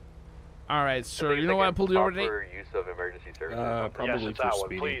for it. All right, sir. You know why I pulled you over today? For use of emergency services. Yes, it's that one.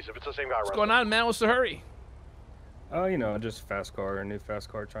 Please, if it's the same guy, What's going on, man? What's the hurry? Oh, you know, just fast car, new fast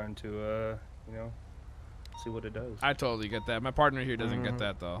car, trying to, you know, see what it does. I totally get that. My partner here doesn't get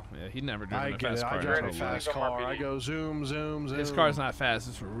that though. Yeah, he'd never driven I a get fast it. car. I drive a fast car. I go zoom, zoom, zoom. His car's not fast.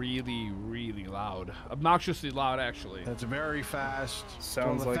 It's really, really loud. Obnoxiously loud, actually. That's very fast. Sounds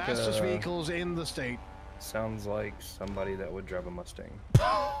One of the like fastest vehicles in the state. Sounds like somebody that would drive a Mustang.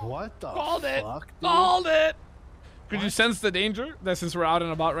 What the Called it. fuck, dude? Called it. Could you sense the danger? That since we're out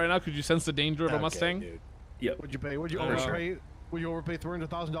and about right now, could you sense the danger of a Okay, Mustang? dude. Yep. Would you pay? Would you For overpay? Would you overpay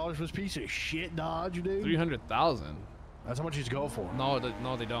 $300,000 for this piece of shit Dodge, dude? 300,000. That's how much he's go for. No,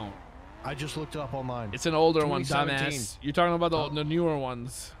 no, they don't. I just looked it up online. It's an older one, 2017. dumbass. You're talking about the newer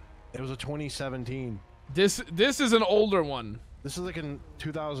ones. It was a 2017. This is an older one. This is like in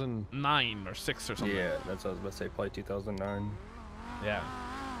 2009 or 6 or something. Yeah, that's what I was about to say. Probably 2009. Yeah.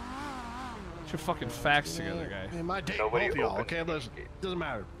 Get your fucking facts together, guy. Man, my dick, both of y'all. Okay, listen. Doesn't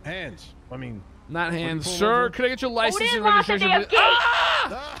matter. Hands. I mean. Not hands, pull sir. over? Could I get your license and lock the registration? damn Please?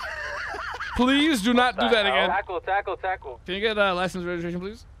 Ah! Please do not do that again. Tackle. Can you get license and registration,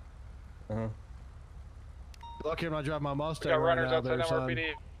 please? Uh-huh. Lucky I'm not driving my Mustang got right runners now outside there, son.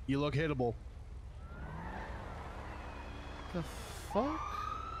 MRPD. You look hittable. The fuck?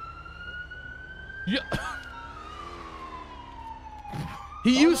 Yeah.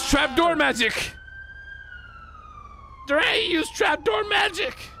 He used trapdoor magic. Dre used trapdoor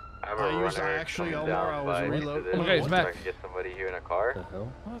magic. Actually, Omar, I was reloading. Okay, he's back. Get somebody here in a car. What the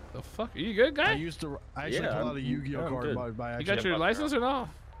hell? What the fuck? Are you good, guy? I actually pulled out a Yu-Gi-Oh I'm card good. by You accident. got your license or no?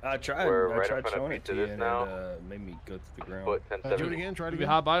 I tried showing it to you, and it made me go to the ground. Do it again. Try it You again.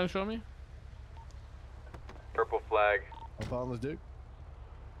 hop by and show me. Purple flag. Up on this dude.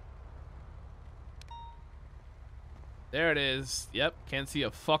 There it is. Yep. Can't see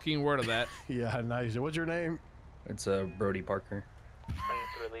a fucking word of that. Yeah, nice. What's your name? It's Brody Parker.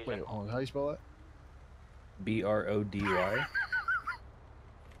 Wait, hold on. How you spell that? Brody.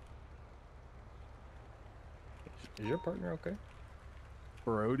 Is your partner okay?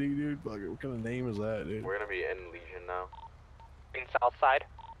 Brody, dude. What kind of name is that, dude? We're gonna be in Legion now. In Southside.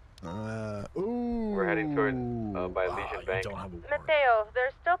 Ooh. We're heading towards by Legion Bank. Mateo,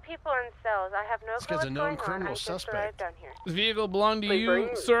 there's still people in cells. I have no This clue guy's a what's known going on. criminal I just suspect. arrived down here. This vehicle belong to you,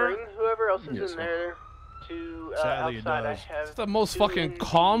 sir? Bring whoever else is Yes, in sir. there to Sadly, it outside. I does. have It's the most fucking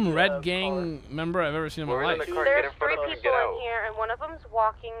calm red gang member I've ever seen in my life. There's 3 people in here, and one of them's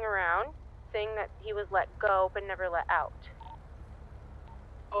walking around saying that he was let go but never let out.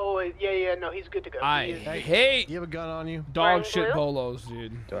 Oh, yeah, no, he's good to go. I hate Do you have a gun on you? dog shit bolos,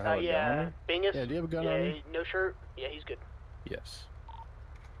 dude. Do I have a gun on me? Bingus. Yeah, do you have a gun on you? No shirt. Yeah, he's good. Yes.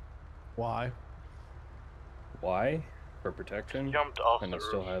 Why? Why? For protection. Jumped off And I the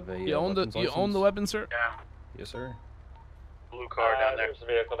still roof. have a. You own the weapon, sir? Yeah. Yes, sir. Blue car down there. There's a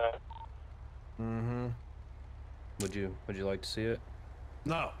vehicle down. Mm-hmm. Would you like to see it?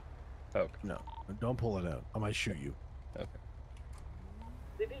 No. Okay. No. Don't pull it out. I might shoot you. Okay.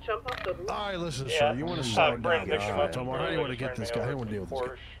 Did he jump off the roof? All right, listen, Yeah. sir. You want to slow Brent, down. pick him up. Tomorrow, how do you want to get this guy? How do you want to deal with this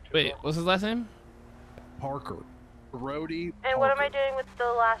guy? Wait, what's his last name? Parker. Brody And what am I doing with the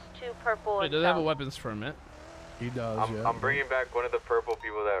last 2 purple? Wait, does he have a weapons permit? He does, yeah. I'm bringing back one of the purple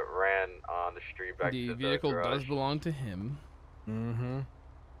people that ran on the street back The to the vehicle garage. does belong to him. Mm-hmm.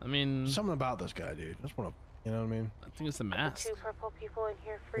 I mean, Something about this guy, dude. Just want to, you know what I mean? I think it's the mask. 2 purple people in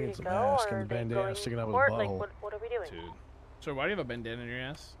here free It's to a go, mask or and are they bandana going sticking to out of his court? Like, butthole. what are we doing? Dude. So why do you have a bandana in your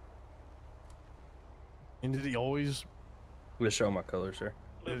ass? And did he always? We'll show my color, sir.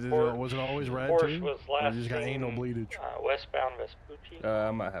 Was it always red Porsche too? was Or last you just got seen, anal bleedage? Westbound Vespucci. I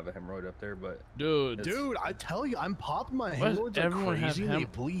might have a hemorrhoid up there, but Dude. Dude, I tell you, I'm popping my Why does hemorrhoids like everyone have crazy. They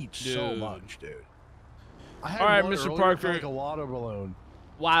bleed so Dude. much, dude. I had All right, one Mr. earlier, Parker. felt like a water balloon.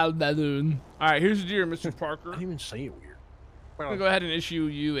 Wild balloon. All right, here's the deal, Mr. Parker. I didn't even say it weird. I'm gonna go ahead and issue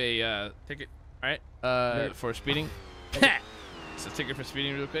you a ticket. All right, for speeding. It's a ticket for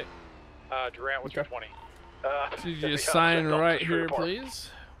speeding, real quick. Durant, what's your 20? So you just sign right here, please.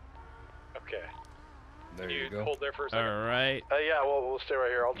 Okay. there Can you you go. hold there for a second? All right. Yeah, we'll stay right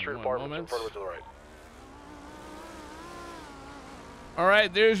here. I'll street One apartments in moment. front of it to the right. All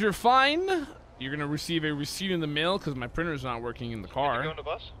right, there's your fine. You're gonna receive a receipt in the mail because my printer's not working in the car. on the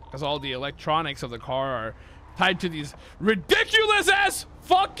bus? Because all the electronics of the car are tied to these ridiculous ass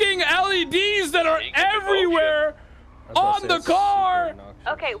fucking LEDs that are everywhere on the car.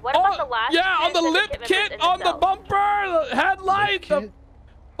 Okay, what about the last? Yeah, on the two lip syndicate kit, members in on the cell? bumper, the headlight, the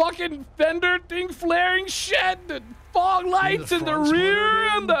fucking fender thing flaring shit, the fog lights in the front rear, splitter,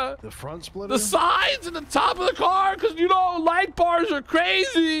 and dude? The front splitter? the sides and the top of the car, because you know light bars are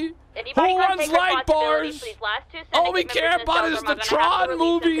crazy. Anybody Who wanna wants take light responsibility bars? for these last 2 All we syndicate care members in about cell, is or the am I gonna have to Tron release them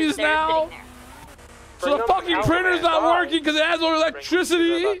movies since they're now. sitting there? So the fucking printer's not working because it has no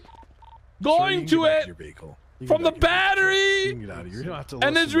electricity going to it from the battery.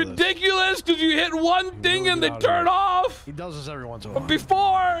 And it's ridiculous because you hit one thing and they turn off. He does this every once in a But while.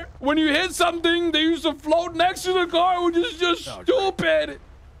 before, when you hit something, they used to float next to the car, which is just stupid.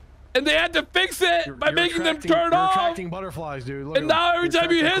 And they had to fix it by making them turn you're off. attracting butterflies, dude. Look And at now them. every You're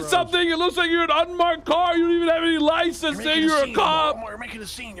time you attracting hit crows. something, it looks like you're an unmarked car. You don't even have any lights that say making a you're a scene, cop. You're making a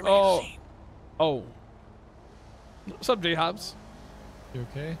scene. You're making a scene. Oh. What's up, J Hobbs? You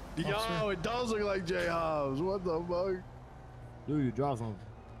okay? Yo, it does look like J Hobbs. What the fuck? Dude, you dropped something.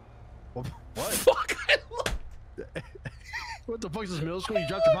 What? Fuck, What the fuck is this, middle school? You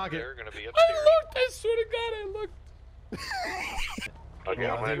dropped your pocket. They're gonna be upstairs. I looked. I swear to God, I looked. Okay,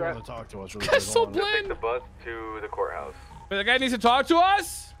 Well, I'm I think you gonna want to talk to us really That's quick. so Hold on. bland. take the bus to the courthouse. Wait, the guy needs to talk to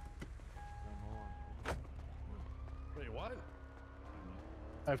us? Wait, what?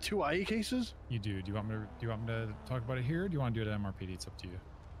 I have 2 IE cases? You do. Do you want me to talk about it here? Or do you want to do it at MRPD? It's up to you.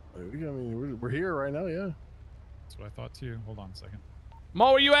 I mean, we're here right now, yeah. That's what I thought too. Hold on a second.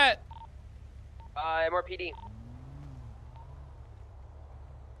 Mo, where you at? MRPD.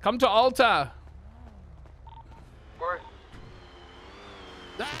 Come to Alta. Where?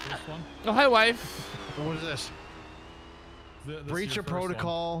 This one? Oh, hi, wife. What is this? This is Breach your of first one.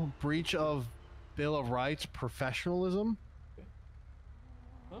 protocol, breach of Bill of Rights, professionalism.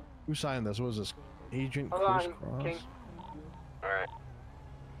 Huh? Who signed this? What is this? Agent Hold on, Crisscross? King. All right.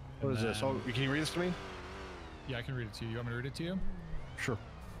 What is this? Oh, can you read this to me? Yeah, I can read it to you. You want me to read it to you? Sure.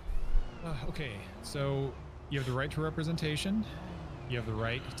 Okay, so you have the right to representation. You have the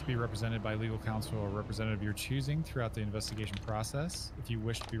right to be represented by legal counsel or representative of your choosing throughout the investigation process. If you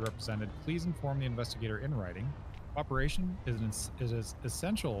wish to be represented, please inform the investigator in writing. Cooperation is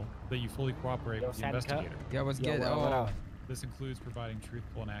essential that you fully cooperate with the investigator. Yeah, what's good? Oh. This includes providing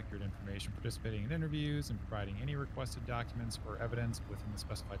truthful and accurate information, participating in interviews, and providing any requested documents or evidence within the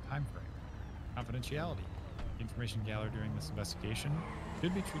specified time frame. Confidentiality. Information gathered during this investigation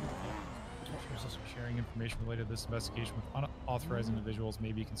should be treated with sharing information related to this investigation with unauthorized individuals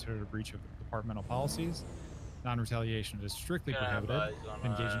may be considered a breach of departmental policies. Non-retaliation is strictly prohibited.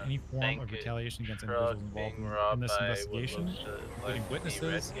 Engage in any form of retaliation against individuals involved in this investigation, including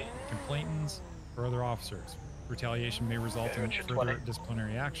witnesses, complainants, or other officers. Retaliation may result in further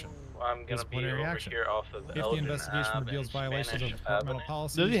disciplinary action. I'm gonna be over here off of if the investigation reveals violations of departmental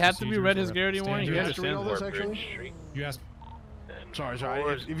policies, does he have to be read his Garrity warning? Do you have to read all this actually? You asked. Sorry.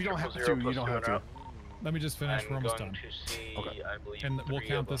 If you don't have to, you don't have to. Let me just finish. We're almost done. Okay. And we'll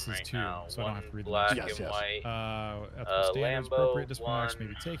count this as 2, so I don't have to read them. Yes. Ethical standards, appropriate disciplinary action may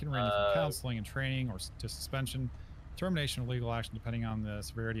be taken, ranging from counseling and training or to suspension, termination of legal action depending on the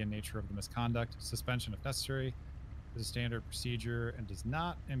severity and nature of the misconduct, suspension if necessary, is a standard procedure and does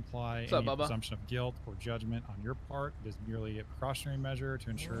not imply any presumption of guilt or judgment on your part. It is merely a precautionary measure to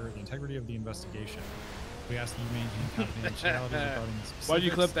ensure the integrity of the investigation. We ask that you maintain confidentiality regarding the specifics, why'd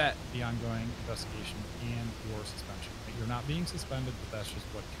you clip that? The ongoing investigation and your suspension. You're not being suspended, but that's just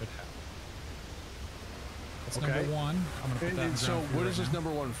what could happen. That's number 1. I'm gonna put that in so what is this number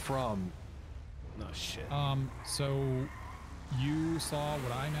 1 from? No shit. So you saw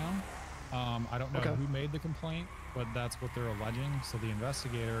what I know. I don't know who made the complaint, but that's what they're alleging. So the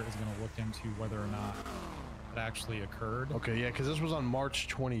investigator is going to look into whether or not it actually occurred. Okay, yeah, because this was on March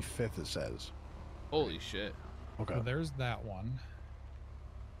 25th, it says. Holy shit. Okay. So there's that one.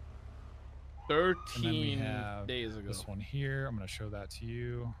 13 days ago. This one here. I'm going to show that to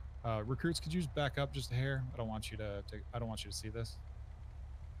you. Recruits, could you just back up just a hair? I don't want you to see this.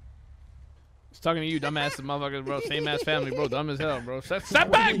 He's talking to you, dumbass motherfuckers, bro. Same ass family, bro. Dumb as hell, bro.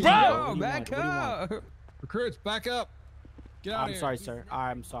 Step back, bro. Back up. Recruits, back up. Get out of here. I'm sorry, sir.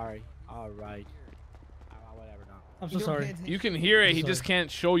 I'm sorry. All right. Whatever. No. I'm so sorry. You can hear it. He just can't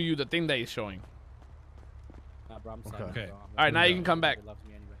show you the thing that he's showing. Bro, I'm sorry, okay. Bro. All right, now you can come back. All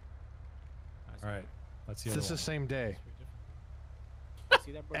right. Let's see. This is the same day.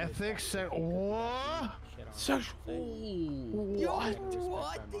 Ethics and what?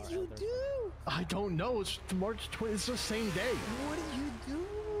 What did you do? I don't know. It's March 20th. It's the same day. What did you do?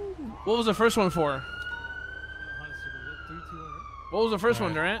 What was the first one for? What was the first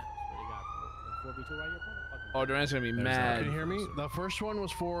one, Durant? Oh, Durant's gonna be mad. Can you hear me? The first one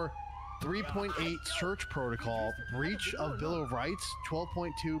was for 3.8 search protocol, breach of Bill of Rights,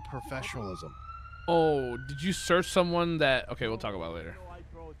 12.2 professionalism. Oh, did you search someone that? Okay, we'll talk about it later.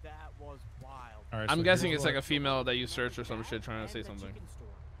 All right, I'm guessing it's like a female that you searched or some shit trying to say something.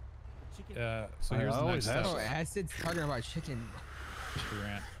 So here's the next step. Oh, Acid's talking about chicken.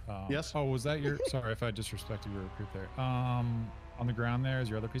 Durant. Yes. Oh, was that your? Sorry if I disrespected your recruit there. On the ground there is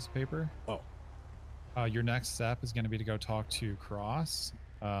your other piece of paper. Oh. Your next step is going to be to go talk to Cross.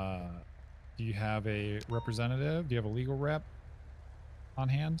 Do you have a representative? Do you have a legal rep on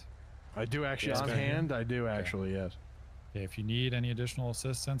hand? I do actually on hand. I do actually, yes. Okay, if you need any additional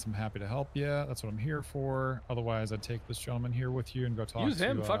assistance, I'm happy to help you. That's what I'm here for. Otherwise, I'd take this gentleman here with you and go talk Use to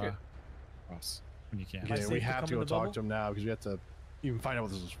him, fuck it. Ross when you can. Yeah, we have to go talk to him now because we have to even find out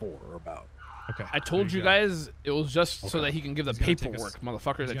what this is for or about. Okay. I told you guys it was just so that he can give the paperwork,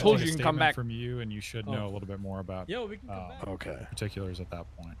 motherfuckers. I told you you can come back. From you, and you should know a little bit more about we can come back. Okay. Particulars at that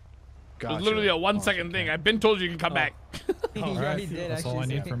point. Gotcha. It was literally a 1-second thing. I've been told you can come back. All right. That's all I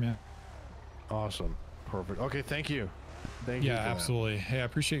need from you. Awesome. Perfect. Okay, thank you. Thank you. Yeah, absolutely. Hey, I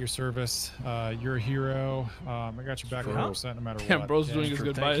appreciate your service. You're a hero. I got your back 100% no matter what. Damn, bro's doing his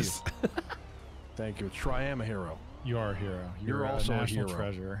goodbyes. Thank you. I am a hero. You are a hero. You're also a national hero.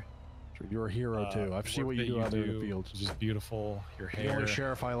 treasure. You're a hero too. I've seen what you do out there in the field. It's just beautiful. Your hair. You're the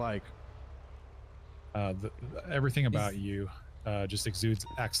sheriff I like. Everything about you just exudes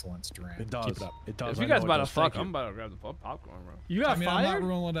excellence, Durant. It does. Keep it up. It does. If you guys about to fuck, I'm about to grab the popcorn, bro. You got fired? I'm not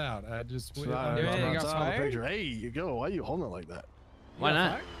ruling it out. I just. You got fired? Hey, you go. Why are you holding it like that? Why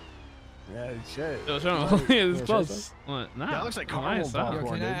not? Yeah, shit. It's close. What? Nah, that looks like caramel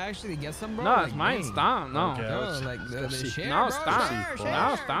popcorn. Can I actually get some, bro? No, it's mine. Stop. No. Okay, like the share, no, bro. stop.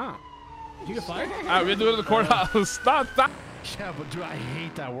 No, stop. You get fired? All right, we're doing it to the courthouse. Stop. Yeah, but dude, I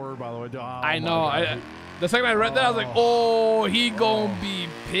hate that word, by the way. I know. The second I read that, I was like, oh, he gonna be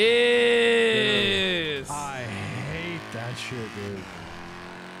pissed. I hate that shit, dude.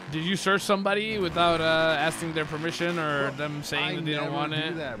 Did you search somebody without asking their permission or them saying that they don't want it? I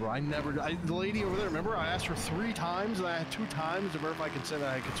never do that, bro. I never. The lady over there, remember, I asked her 3 times, and I had 2 times to verify consent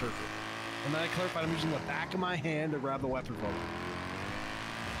that I could search it. And then I clarified I'm using the back of my hand to grab the weapon from her.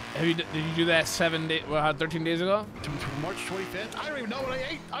 Did you do that 13 days ago? March 25th? I don't even know what I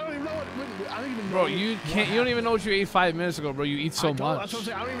ate. I don't even know what. I don't even know. Bro, you don't even know what you ate 5 minutes ago, bro. You eat so much. That's what I'm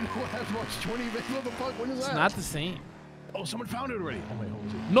saying. I don't even know what that March 25th. What the fuck? When is that? It's not the same. Oh, someone found it already. Oh, wait, hold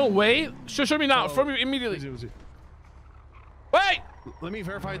on. No way. Show me now. Show me immediately. Wait. Let me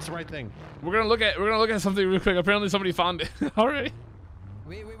verify it's the right thing. We're gonna look at something real quick. Apparently somebody found it already.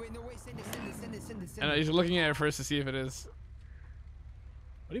 Wait, no, wait, send it. And he's looking at it first to see if it is.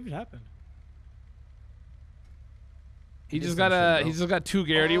 What even happened? He just got 2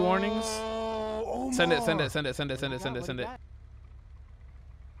 Garrity warnings. Send it. I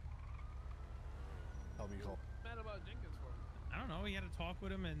don't know. We had to talk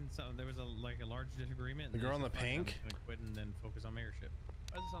with him, and so there was a large disagreement. The girl in the pink. Gonna quit and then focus on mayorship.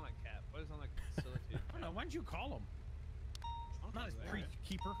 Why does it sound like Cap? Why does it sound like facility? I don't know. Why didn't you call him? I'm not his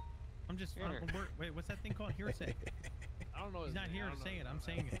keeper. I'm just. Wait, what's that thing called? Hearsay. I don't know. He's not here to say it. I'm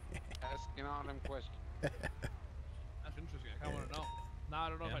saying it. Asking all them questions. That's interesting. I kind of want to know. Now I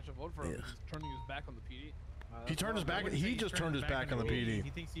don't know if I should vote for him. He's turning his back on the PD. He turned his back. He just turned his back on the PD. He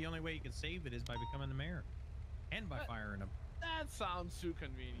thinks the only way he can save it is by becoming the mayor, and by firing him. That sounds too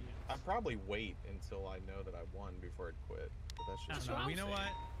convenient. I'd probably wait until I know that I won before I'd quit. But that's just You know what?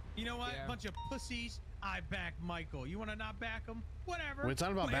 You know what? Bunch of pussies. I back Michael. You want to not back him? Whatever. Well, it's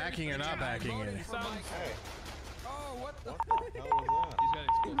not about backing or not backing it. Hey. Oh, what the hell was that? He's got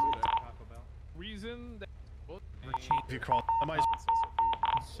explosive there. Taco Bell. Reason that if you crawl,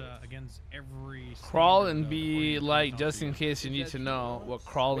 it's against every crawl and be light, just in case you need to know what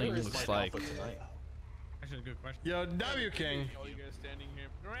crawling looks like. Actually, a good question. Yo, W King. All you guys standing here.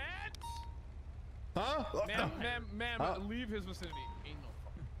 Grant! Huh? Ma'am, leave his vicinity. Ain't no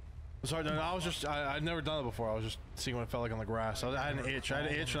fucking. Sorry, no, I was just, I'd never done it before. I was just seeing what it felt like on the grass. I had an itch. I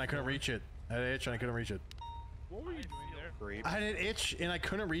had an itch and I couldn't reach it. What were you doing there? I had an itch and I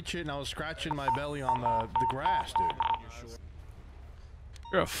couldn't reach it, and I was scratching my belly on the grass, dude.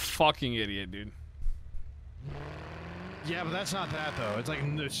 You're a fucking idiot, dude. Yeah, but that's not that though. It's like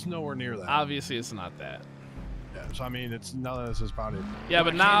it's nowhere near that. Obviously, it's not that. Yeah, so I mean, it's none of this is about it. Yeah,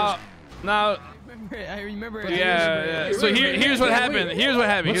 but now. I remember. Yeah. So here's what happened. Here's what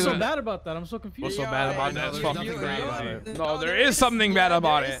happened. What's so bad about that? I'm so confused. What's so bad about that? It's fucking crazy. No, there is something bad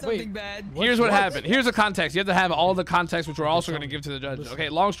about it. Here's what happened. Here's the context. You have to have all the context, which we're also going to give to the judge. Okay.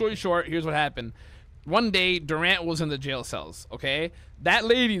 Long story short, here's what happened. One day, Durant was in the jail cells. Okay. That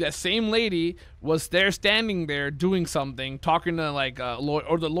lady, that same lady, was there standing there doing something, talking to like a lawyer,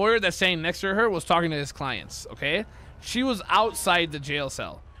 or the lawyer that's standing next to her was talking to his clients. Okay. She was outside the jail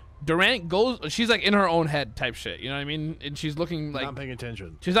cell. Durant goes, she's like in her own head type shit, you know what I mean? And she's looking like not paying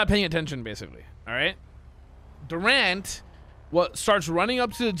attention. She's not paying attention, basically. All right. Durant starts running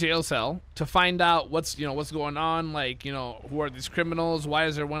up to the jail cell to find out what's going on, like, who are these criminals? Why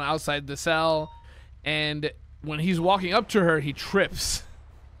is there one outside the cell? And when he's walking up to her, he trips.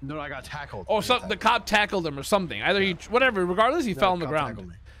 No, I got tackled. Oh, so the cop tackled him or something. Either whatever, regardless, he fell on the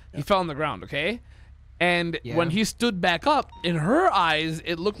ground. He fell on the ground, okay? And when he stood back up, in her eyes,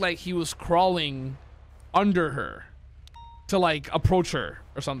 it looked like he was crawling under her to like approach her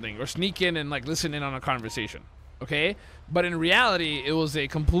or something, or sneak in and like listen in on a conversation. Okay. But in reality, it was a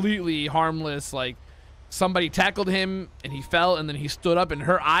completely harmless, like somebody tackled him and he fell and then he stood up. In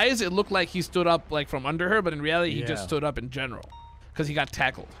her eyes, it looked like he stood up like from under her, but in reality, he just stood up in general because he got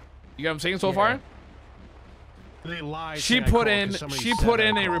tackled. You get what I'm saying so far? They lied. She put in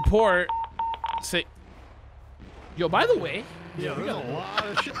a report. Say, yo, by the way, yeah, there's a lot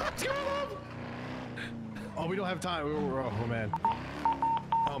of shit going on. Oh, we don't have time. Oh man.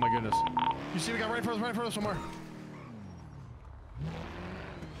 Oh my goodness. You see, we got right in front of us somewhere.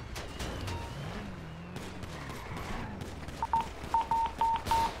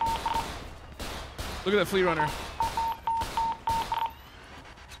 Look at that flea runner.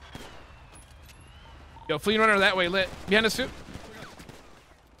 Yo, flea runner that way, lit. Behind us, too.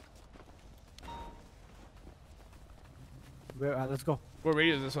 Let's go. What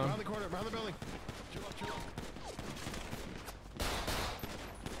radio is this one? Around the corner, around the building. Chill up, chill up.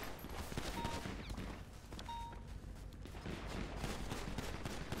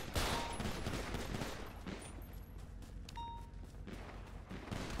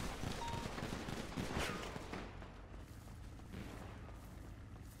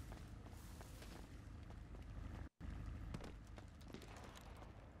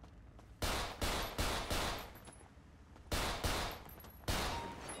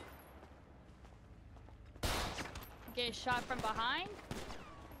 get shot from behind?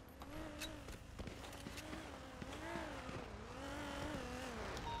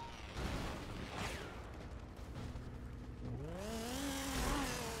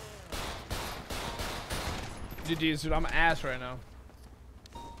 GG's, dude. I'm ass right now.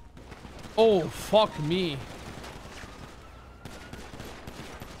 Oh, fuck me.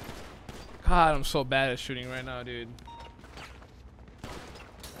 God, I'm so bad at shooting right now, dude.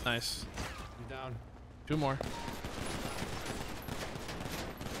 Nice. I'm down. 2 more.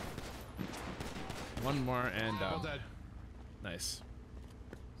 1 more and down. Nice. Is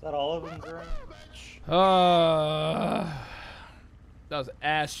that all of them, Durant? That was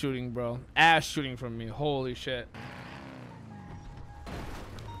ass shooting, bro. Ass shooting from me. Holy shit.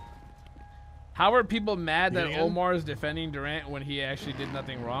 How are people mad that Omar is defending Durant when he actually did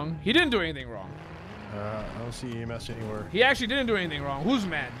nothing wrong? He didn't do anything wrong. I don't see EMS anywhere. He actually didn't do anything wrong. Who's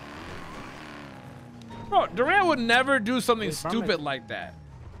mad? Bro, Durant would never do something stupid like that.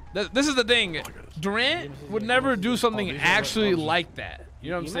 This is the thing. Durant would never do something actually like that.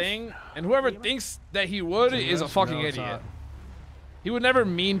 You know what I'm saying? And whoever thinks that he would is a fucking idiot. He would never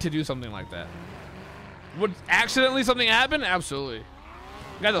mean to do something like that. Would accidentally something happen? Absolutely.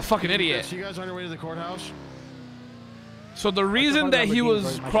 You guy's a fucking idiot. So you guys on your way to the courthouse? So the reason that he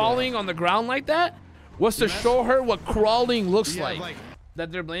was crawling on the ground like that was to show her what crawling looks like.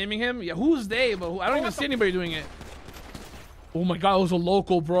 That they're blaming him? Yeah, who's they? But I don't even see anybody doing it. Oh my god, it was a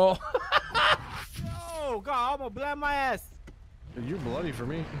local, bro. Oh god, I'm gonna blame my ass. You're bloody for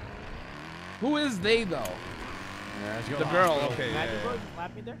me. Who is they though? Yeah, let's go the to girl, hospital. okay. Yeah.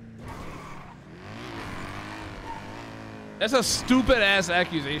 Slap me there. That's a stupid ass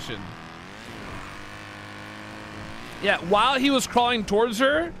accusation. Yeah, while he was crawling towards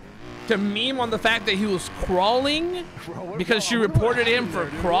her, to meme on the fact that he was crawling because she reported him for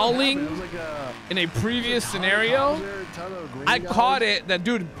crawling in a previous scenario. I caught it that,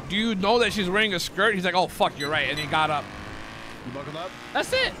 dude, do you know that she's wearing a skirt? He's like, oh fuck, you're right, and he got up. You buckled up?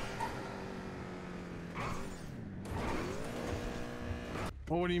 That's it.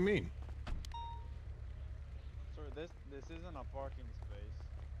 Well, what do you mean? Sir, this isn't a parking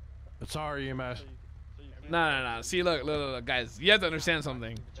space. Sorry, EMS. No. See, look, guys. You have to understand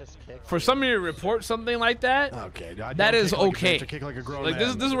something. For somebody to report something like that, that is okay. Like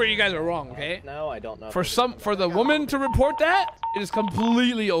this is where you guys are wrong, okay? No, I don't know. For the woman to report that, it is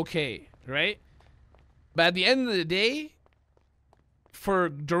completely okay, right? But at the end of the day, for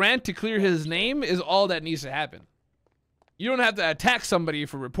Durant to clear his name is all that needs to happen. You don't have to attack somebody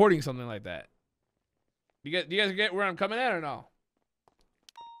for reporting something like that. Do you guys get where I'm coming at or no?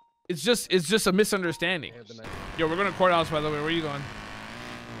 It's just a misunderstanding. Yo, we're going to courthouse, by the way. Where are you going?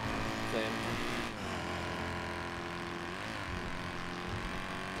 Same.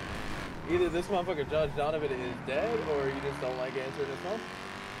 Either this motherfucker Judge Donovan is dead, or you just don't like answering his phone.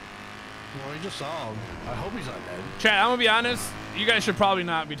 Well, you just saw him. I hope he's not dead. Chat, I'm gonna be honest. You guys should probably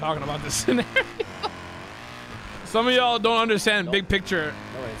not be talking about this scenario. Some of y'all don't understand big picture.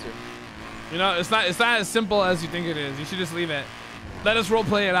 No answer. You know, it's not as simple as you think it is. You should just leave it. Let us role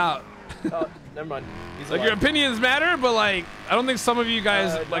play it out. Oh, never mind. Like your opinions matter, but like I don't think some of you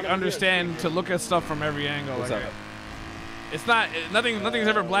guys like understand to look at stuff from every angle. What's like up? It's not nothing's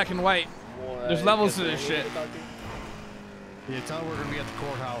ever black and white. There's levels to this shit. Yeah, tell him we're gonna be at the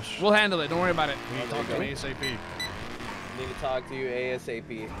courthouse. We'll handle it. Don't worry about it. We need to talk to him ASAP. Need to talk to you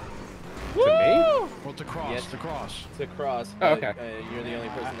ASAP. Woo! To me? Well, to cross. Yes. To cross. To cross. Oh, okay. You're the only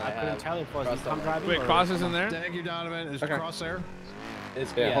person I couldn't have. tell if crossed driving. Wait, cross is in there? Thank you, Donovan. Is Okay. cross there?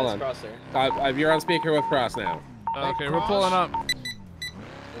 It's, Yeah, hold it's on. cross there. You're on speaker with Cross now. Okay, we're pulling up. We're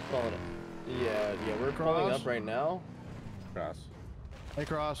pulling up. Yeah, we're pulling up right now. Cross. Hey,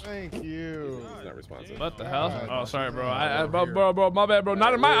 Cross. Thank you. He's not responsive. What the hell? Oh, sorry, bro. Bro, my bad, bro.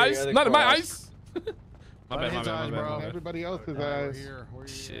 Not in my ice. Not in my ice. My bad, bro. Everybody else's eyes.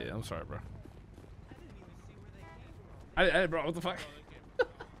 Shit, I'm sorry, bro. I bro, what the fuck?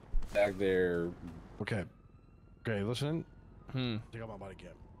 Back there. Okay. Okay, listen. Take out my body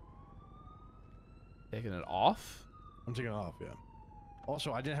cam. Taking it off? I'm taking it off, yeah.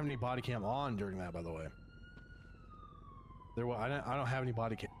 Also, I didn't have any body cam on during that, by the way. I don't have any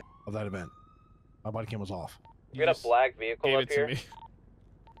body cam of that event. My body cam was off. You got a black vehicle up here?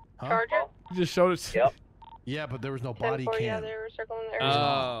 Huh? Charger? You just showed it to me. Yeah, but there was no body 10-4, cam. yeah, they were circling the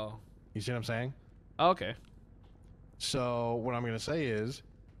Oh. You see what I'm saying? Okay. So what I'm gonna say is,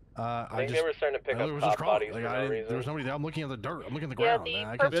 I think they were starting to pick up cop bodies for no reason. There was nobody there. I'm looking at the dirt. I'm looking at the Yeah, ground. the Man.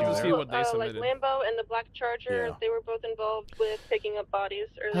 I can't purple, see what they like submitted. Lambo and the black Charger, Yeah. they were both involved with picking up bodies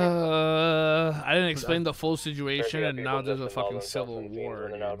earlier. I didn't explain the full situation, and now there's a fucking civil war.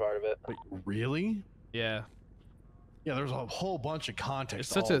 They're not part of it. Wait, really? Yeah. Yeah, there's a whole bunch of context.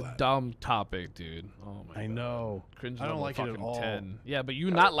 It's such a dumb topic, dude. Oh my god. I know. Cringe I don't level like it at fucking all. 10. Yeah, but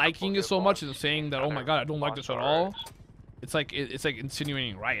you not liking it so much and saying that, oh my god, I don't like this at all. It's like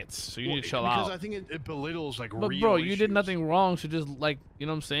insinuating riots. So you need to chill out. Because I think it belittles like But real bro, you issues. did nothing wrong. So just like, you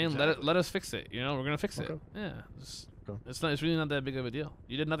know what I'm saying? Exactly. Let us fix it. You know, we're gonna fix it. Okay. Yeah. It's really not that big of a deal.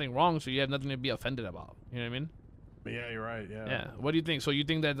 You did nothing wrong, so you have nothing to be offended about. You know what I mean? Yeah, you're right. Yeah. Yeah. What do you think? So you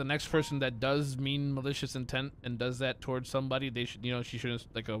think that the next person that does mean malicious intent and does that towards somebody, they should, she shouldn't,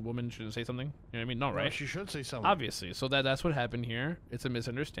 like a woman shouldn't say something? You know what I mean? No, right? She should say something. Obviously. So that's what happened here. It's a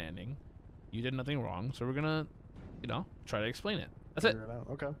misunderstanding. You did nothing wrong, so we're gonna, try to explain it. That's it. Figure it out.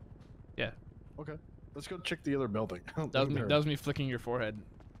 Okay. Yeah. Okay. Let's go check the other building. That was me flicking your forehead.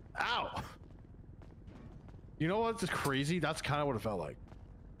 Ow! You know what's crazy? That's kind of what it felt like.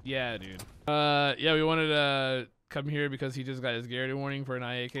 Yeah, dude. Yeah, we wanted to come here because he just got his Garrity warning for an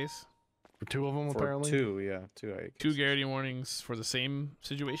IA case. For two of them, apparently? Two, yeah. Two IA cases. Two Garrity warnings for the same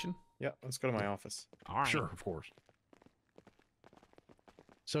situation? Yeah, let's go to my office. All right. Sure, of course.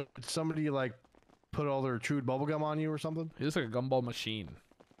 So, did somebody, like, put all their chewed bubblegum on you or something? He looks like a gumball machine.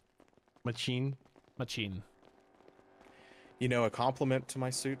 Machine? Machine. You know, a compliment to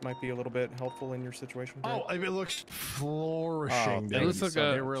my suit might be a little bit helpful in your situation. Oh, it looks flourishing. It looks like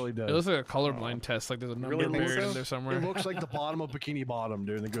it really does. It looks like a colorblind test. Like there's a number really think buried so? in there somewhere. It looks like the bottom of Bikini Bottom,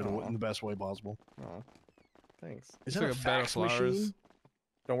 dude, in the best way possible. Oh, thanks. Is It's that like a a bed of fax flowers. machine?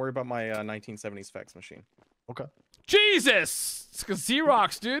 Don't worry about my 1970s fax machine. Okay. Jesus! It's like a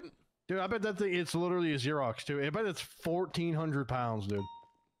Xerox, dude. Dude, I bet that thing, it's literally a Xerox, too. I bet it's 1,400 pounds, dude.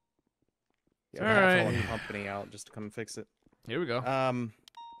 Yeah, All we'll have to right. call the company out just to come and fix it. Here we go. All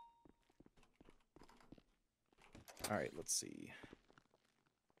right, let's see.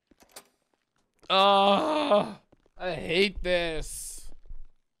 Oh, I hate this.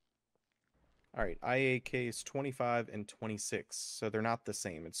 All right, IA case 25 and 26. So they're not the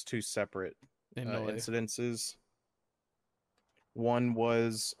same. It's two separate In no way. incidences. One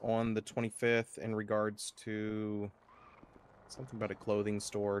was on the 25th in regards to something about a clothing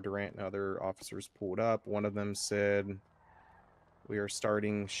store. Durant and other officers pulled up. One of them said, "We are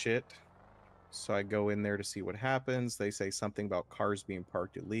starting shit." So I go in there to see what happens. They say something about cars being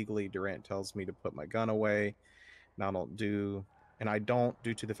parked illegally. Durant tells me to put my gun away. And I don't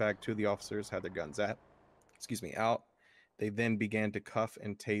due to the fact two of the officers had their guns out. They then began to cuff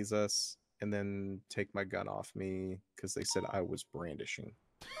and tase us and then take my gun off me because they said I was brandishing.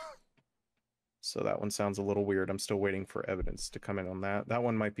 So that one sounds a little weird. I'm still waiting for evidence to come in on that. That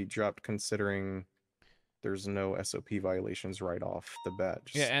one might be dropped considering there's no SOP violations right off the bat.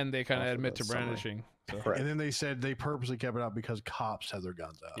 Yeah, and they kind of off admit to the summary. brandishing. So. Correct. And then they said they purposely kept it out because cops had their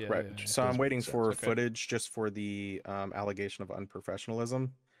guns out. Yeah, Right. yeah, yeah. So I'm waiting for Okay. footage just for the allegation of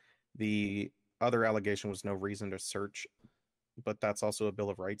unprofessionalism. The other allegation was no reason to search, but that's also a Bill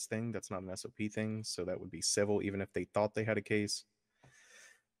of Rights thing. That's not an SOP thing. So that would be civil, even if they thought they had a case.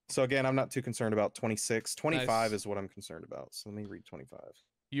 So again, I'm not too concerned about 26. 25 Nice. is what I'm concerned about. So let me read 25.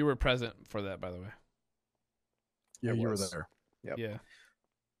 You were present for that, by the way. Yeah, I you were was. there. Yep. Yeah.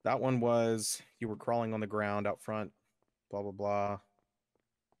 That one was you were crawling on the ground out front, blah, blah, blah.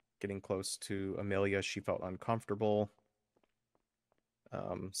 Getting close to Amelia. She felt uncomfortable.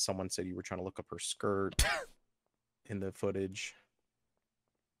 Someone said you were trying to look up her skirt in the footage.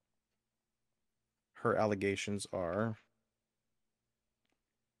 Her allegations are,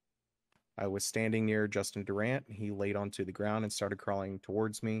 I was standing near Justin Durant. He laid onto the ground and started crawling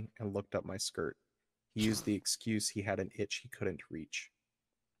towards me and looked up my skirt. He used the excuse he had an itch he couldn't reach.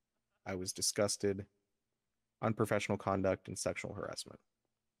 I was disgusted. Unprofessional conduct and sexual harassment.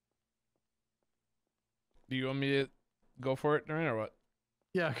 Do you want me to go for it, Durant, or what?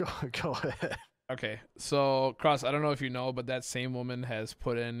 Yeah, go ahead. Okay, so Cross, I don't know if you know, but that same woman has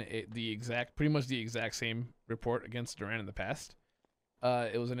put in pretty much the exact same report against Durant in the past.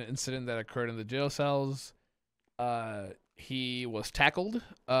 It was an incident that occurred in the jail cells. He was tackled.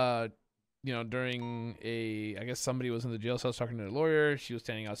 During I guess somebody was in the jail cells talking to a lawyer. She was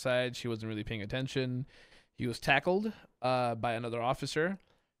standing outside. She wasn't really paying attention. He was tackled by another officer.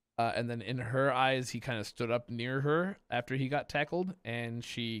 And then in her eyes, he kind of stood up near her after he got tackled. And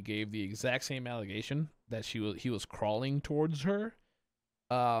she gave the exact same allegation that he was crawling towards her.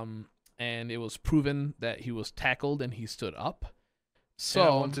 And it was proven that he was tackled and he stood up. So I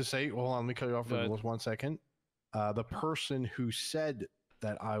want to say, hold on, let me cut you off for just 1 second. The person who said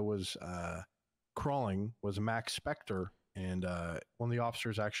that I was crawling was Max Spector, and one of the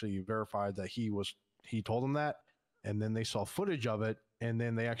officers actually verified that he told him that, and then they saw footage of it, and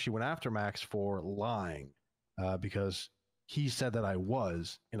then they actually went after Max for lying because he said that I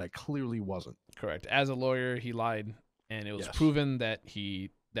was, and I clearly wasn't. Correct. As a lawyer, he lied and it was proven that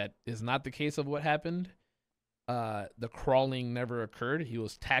that is not the case of what happened. The crawling never occurred. He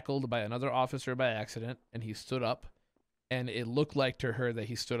was tackled by another officer by accident, and he stood up, and it looked like to her that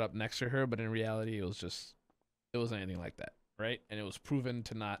he stood up next to her, but in reality, it wasn't anything like that, right? And it was proven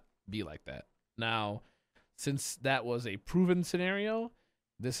to not be like that. Now, since that was a proven scenario,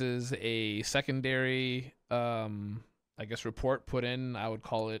 this is a secondary, I guess, report put in. I would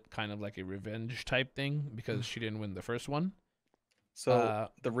call it kind of like a revenge type thing because she didn't win the first one. So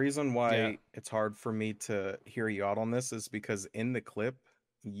the reason why it's hard for me to hear you out on this is because in the clip,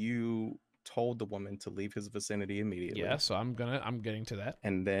 you told the woman to leave his vicinity immediately. Yeah, so I'm getting to that.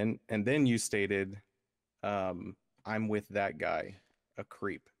 And then you stated, I'm with that guy, a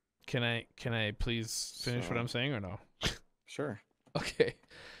creep. Can I please finish what I'm saying or no? Sure. Okay.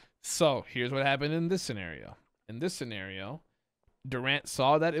 So here's what happened in this scenario. In this scenario, Durant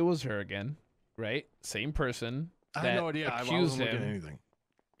saw that it was her again, right? Same person. I had no idea. I wasn't looking at anything.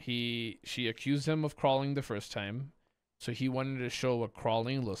 She accused him of crawling the first time, so he wanted to show what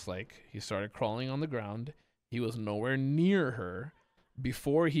crawling looks like. He started crawling on the ground. He was nowhere near her.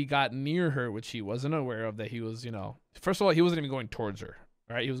 Before he got near her, which he wasn't aware of, that he was, first of all, he wasn't even going towards her.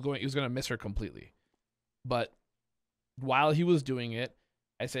 All right, he was going to miss her completely. But while he was doing it,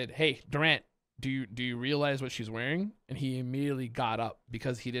 I said, "Hey, Durant, do you realize what she's wearing?" And he immediately got up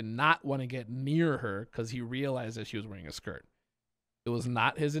because he did not want to get near her because he realized that she was wearing a skirt. It was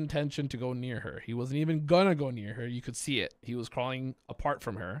not his intention to go near her. He wasn't even gonna go near her. You could see it. He was crawling apart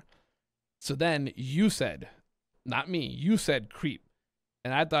from her. So then you said, not me, you said creep.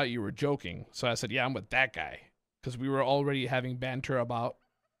 And I thought you were joking. So I said, yeah, I'm with that guy. Because we were already having banter about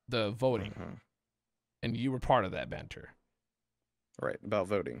the voting. And you were part of that banter. Right, about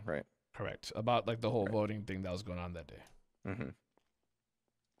voting, right. Correct. About like the whole voting thing that was going on that day.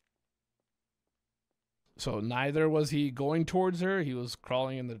 So neither was he going towards her. He was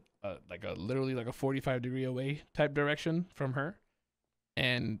crawling in the literally like a 45-degree away type direction from her.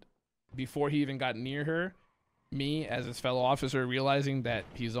 And before he even got near her, me as his fellow officer, realizing that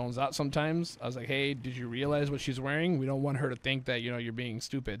he zones out sometimes, I was like, "Hey, did you realize what she's wearing? We don't want her to think that you're being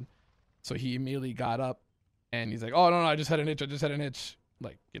stupid." So he immediately got up, and he's like, "Oh no, I just had an itch. I just had an itch."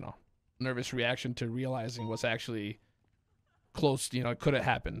 Like nervous reaction to realizing what's actually close. It could have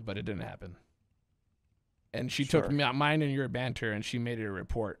happened, but it didn't happen. And she took mine and your banter, and she made it a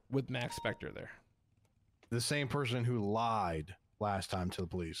report with Max Spector there. The same person who lied last time to the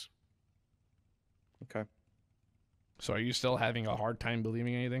police. Okay. So are you still having a hard time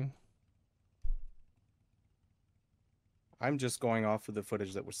believing anything? I'm just going off of the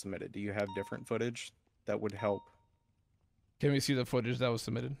footage that was submitted. Do you have different footage that would help? Can we see the footage that was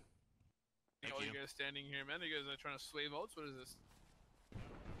submitted? You guys standing here, man? You guys are trying to sway votes? What is this?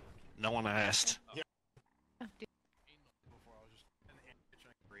 No one asked. Yeah.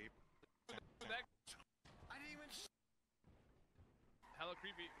 Hella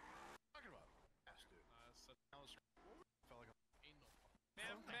creepy.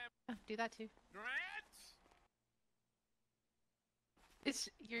 Oh, do that too. It's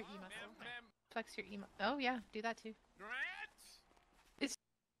your emo. Flex your emo. Oh yeah, do that too. It's.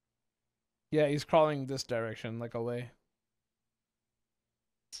 Yeah, he's crawling this direction, like away.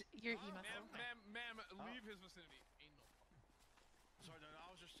 Your emo. Ma'am, leave his vicinity. Sorry, I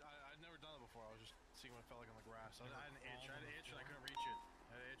was just, I'd never done it before. I was just seeing what it felt like on the grass. I had an itch, and I couldn't reach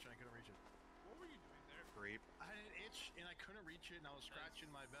it. What were you doing there? Creep. I had an itch, and I couldn't reach it, and I was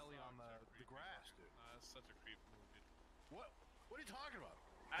scratching my belly on the grass, dude. That's such a creep move, dude. What are you talking about?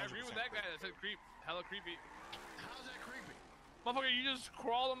 I agree with that guy that said creep. Hella creepy. How's that creepy? Motherfucker, you just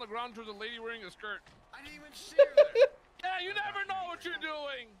crawled on the ground towards a lady wearing a skirt. I didn't even see her there. Yeah, you never know what you're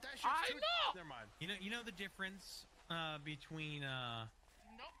doing. I know. Never mind. You know the difference between No,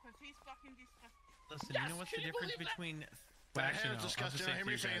 because he's fucking disgusting. Listen, Yes, you know what's the can you difference believe that? between It's disgusting. I hear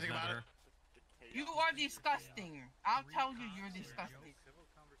me say anything about it. You are disgusting. I'll tell you you're disgusting.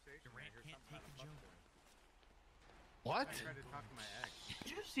 What?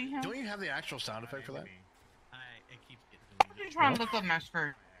 Did you see him? Don't you have the actual sound effect for that? It keeps getting What are you trying to look up my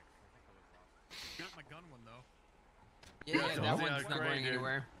skirt? Got my gun one though. Yeah, that one's not going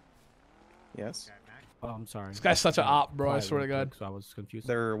anywhere. Yes. Oh, I'm sorry. This guy's such an op, bro. I swear to God. So I was confused.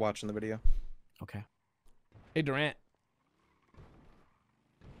 They're watching the video. Okay. Hey, Durant.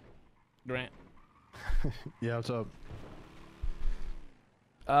 Durant. Yeah, what's up?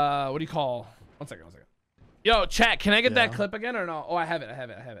 What do you call? One second. Yo, chat, can I get that clip again or no? Oh, I have it.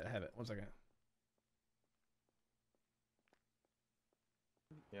 1 second.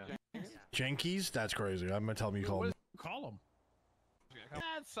 Yeah. Jenkies? That's crazy. I'm gonna tell him you called him. Call him.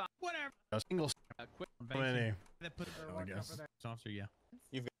 That's whatever. A single. That put I guess. Officer, yeah.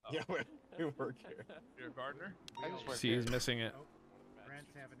 Yeah, we work here. You're a gardener? See, he's missing it.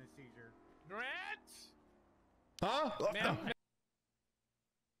 Grant's having a seizure. Grant!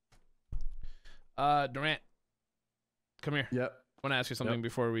 Huh? Durant, come here. Yep. I want to ask you something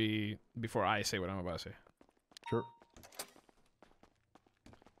before I say what I'm about to say. Sure.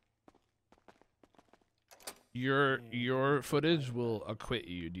 Your footage will acquit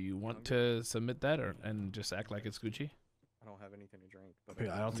you. Do you want to submit that and just act like it's Gucci? I don't have anything to drink, but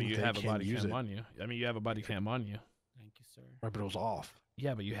I don't think you they have a can body use cam it. on you. I mean, you have a body cam on you. Thank you, sir. Right, but it was off.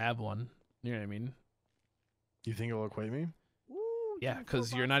 Yeah, but you have one. You know what I mean? You think it'll equate me? Yeah,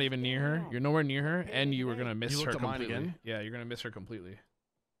 because you're not even near her. You're nowhere near her, and you were gonna miss You her looked at mine completely. again? Yeah, you're gonna miss her completely.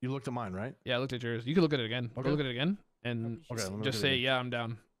 You looked at mine, right? Yeah, I looked at yours. You can look at it again. Okay. Go look at it again, and Okay, let me look just at it say, again. "Yeah, I'm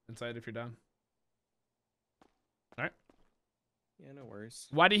down." Inside, if you're down. All right. Yeah, no worries.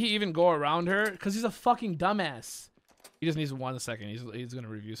 Why did he even go around her? Because he's a fucking dumbass. He just needs 1 second. He's gonna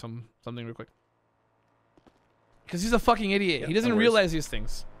review something real quick. Because he's a fucking idiot. Yeah, He doesn't no worries. realize these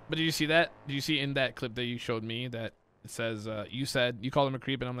things. But did you see that? Did you see in that clip that you showed me that it says you called him a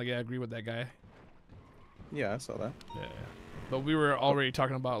creep, and I'm like, yeah, I agree with that guy. Yeah, I saw that. Yeah. But we were already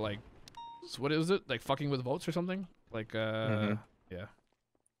talking about like, what is it? Like fucking with votes or something? Like yeah.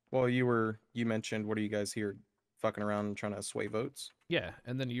 Well, you mentioned, what are you guys here fucking around and trying to sway votes? Yeah,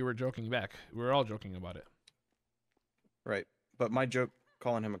 and then you were joking back. We were all joking about it. Right. But my joke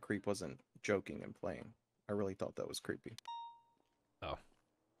calling him a creep wasn't joking and playing. I really thought that was creepy. Oh.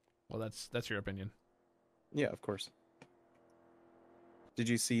 Well, that's your opinion. Yeah, of course. Did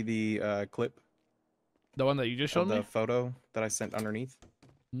you see the clip? The one that you just showed me? The photo that I sent underneath?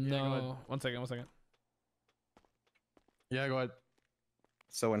 No. One second. Yeah, go ahead.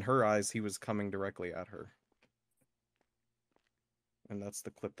 So in her eyes, he was coming directly at her. And that's the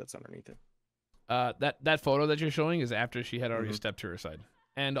clip that's underneath it. That photo that you're showing is after she had already stepped to her side,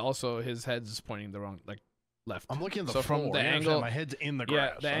 and also his head's pointing the wrong, like left. I'm looking at the so floor. from the You understand? angle, My head's in the yeah,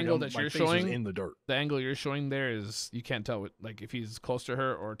 grass. the Like, angle that my you're face is showing in the dirt. The angle you're showing there is you can't tell like if he's close to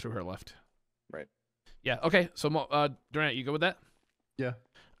her or to her left. Right. Yeah. Okay. So Durant, you go with that? Yeah.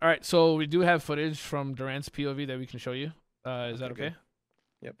 All right. So we do have footage from Durant's POV that we can show you. Is that okay? Good.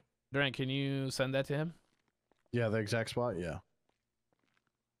 Yep. Durant, can you send that to him? Yeah, the exact spot. Yeah.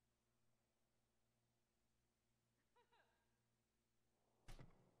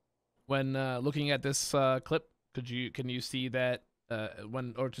 When looking at this clip, can you see that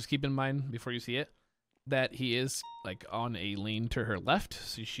or just keep in mind before you see it that he is like on a lane to her left,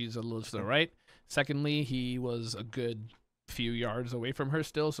 so she's a little to the right. Secondly, he was a good few yards away from her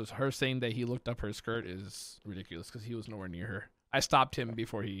still, so her saying that he looked up her skirt is ridiculous because he was nowhere near her. I stopped him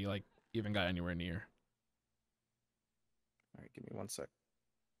before he like even got anywhere near. All right, give me 1 sec.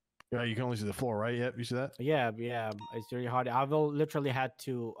 Yeah, you can only see the floor, right? Yep, you see that? Yeah, it's really hard. I've literally had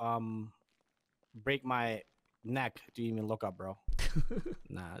to break my neck to even look up, bro.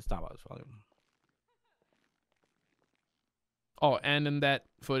 Nah, it's not about this volume. Oh, and in that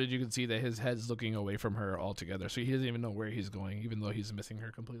footage, you can see that his head's looking away from her altogether, so he doesn't even know where he's going, even though he's missing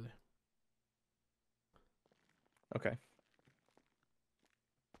her completely. Okay.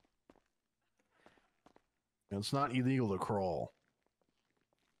 It's not illegal to crawl.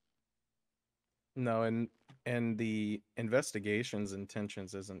 No, and the investigation's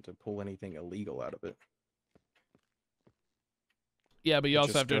intentions isn't to pull anything illegal out of it. Yeah, but you It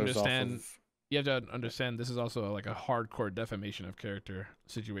also just have to goes off understand. of- You have to understand this is also like a hardcore defamation of character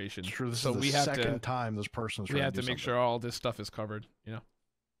situation. It's true. This so is the we have second to, time this person's we trying have to to do make something. sure all this stuff is covered. You know,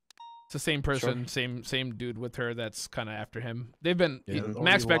 it's the same person, same dude with her that's kind of after him. They've been Yeah,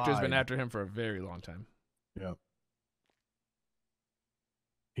 Max he Spector's been lied. after him for a very long time. Yeah.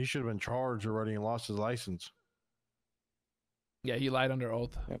 He should have been charged already and lost his license. Yeah, he lied under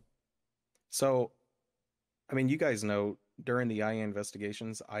oath. Yep. So, I mean, you guys know during the IA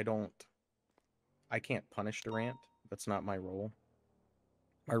investigations, I can't punish Durant. That's not my role.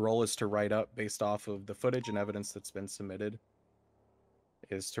 My role is to write up based off of the footage and evidence that's been submitted,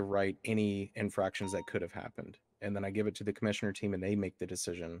 is to write any infractions that could have happened. And then I give it to the commissioner team and they make the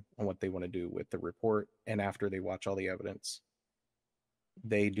decision on what they want to do with the report. And after they watch all the evidence,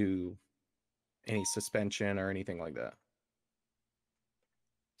 they do any suspension or anything like that.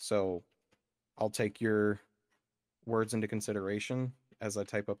 So I'll take your words into consideration as I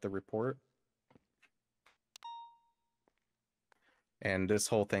type up the report. And this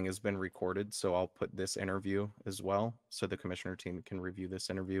whole thing has been recorded, so I'll put this interview as well, so the commissioner team can review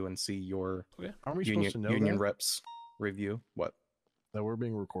this interview and see your Aren't we union, supposed to know union that? reps review. What? That we're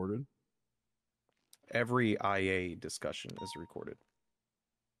being recorded? Every IA discussion is recorded.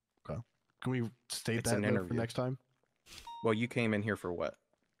 Okay. Can we state It's that an for interview. next time? Well, you came in here for what?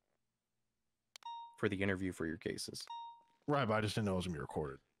 For the interview for your cases. Right, but I just didn't know it was gonna be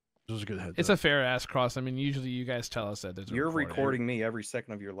recorded. This was a good heads It's up. a fair ass cross. I mean, usually you guys tell us that there's a You're recording. recording me every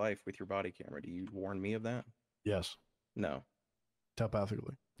second of your life with your body camera. Do you warn me of that? Yes. No.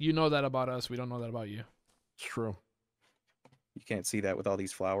 Telepathically. You know that about us. We don't know that about you. It's true. You can't see that with all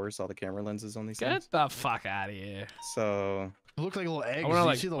these flowers, all the camera lenses on these Get things. the fuck out of here. So It looked like little eggs. I want Did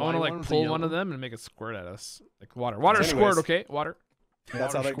you see to the I want to white like one with the pull one yellow? of them and make it squirt at us like water. Water Anyways, squirt, okay? Water.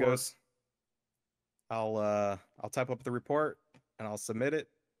 That's how Water that squirt. goes. I'll type up the report and I'll submit it,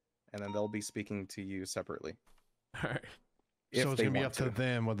 and then they'll be speaking to you separately. All right. If So it's they gonna be want up to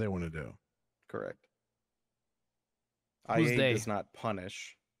them what they want to do. Correct. Who's IA they? does not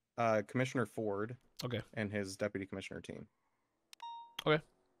punish. Commissioner Ford. Okay. And his deputy commissioner team. Okay.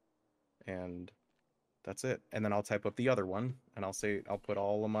 And that's it. And then I'll type up the other one, and I'll put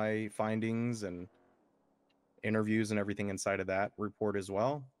all of my findings and interviews and everything inside of that report as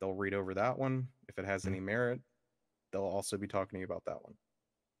well. They'll read over that one. If it has any merit, they'll also be talking to you about that one.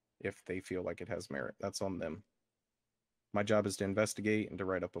 If they feel like it has merit, that's on them. My job is to investigate and to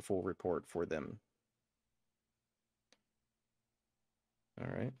write up a full report for them. All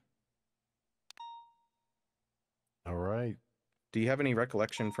right. All right. Do you have any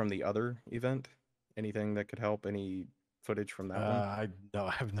recollection from the other event? Anything that could help? Any footage from that one?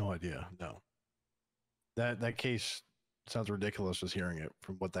 I have no idea. No. That case sounds ridiculous just hearing it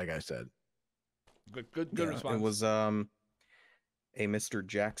from what that guy said. Good Yeah, response. It was a Mr.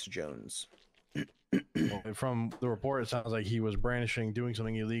 Jax Jones. Well, from the report, it sounds like he was brandishing, doing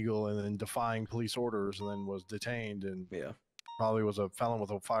something illegal, and then defying police orders, and then was detained, and probably was a felon with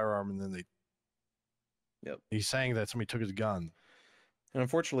a firearm, and then he's saying that somebody took his gun. And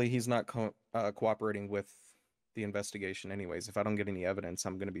unfortunately, he's not cooperating with the investigation anyways. If I don't get any evidence,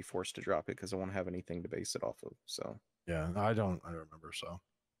 I'm going to be forced to drop it because I won't have anything to base it off of. So Yeah, I don't remember, so.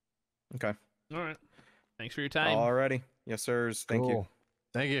 Okay. All right. Thanks for your time. Alrighty. Yes, sirs. Thank you. Cool.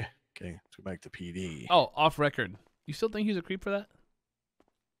 Thank you. Okay, let's go back to PD. Oh, off record. You still think he's a creep for that?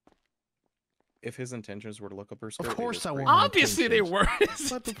 If his intentions were to look up her skirt, Of course I won't. won't. Obviously they weren't.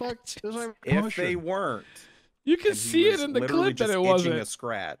 What the fuck? If they weren't, You can and he see it was in the literally clip that just it itching wasn't. a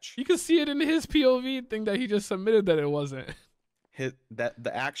scratch. You can see it in his POV thing that he just submitted that it wasn't. That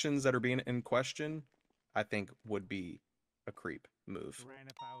the actions that are being in question, I think, would be a creep move.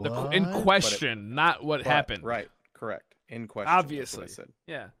 In question, not what happened. Right. Correct. In question. that's what Obviously. I said.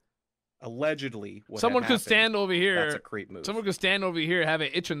 Yeah. Allegedly, what Someone had could happened, stand over here. That's a creep move. Someone could stand over here, have an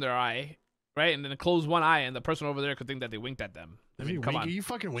itch in their eye, right, and then close one eye, and the person over there could think that they winked at them. I mean, come on. Are you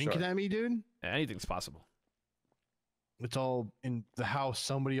fucking winking at me, dude? Yeah, anything's possible. It's all in the how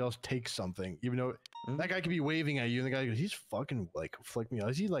somebody else takes something, even though that guy could be waving at you, and the guy goes, "He's fucking like flick me out."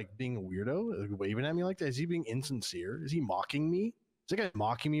 Is he like being a weirdo, like, waving at me like that? Is he being insincere? Is he mocking me? Is that guy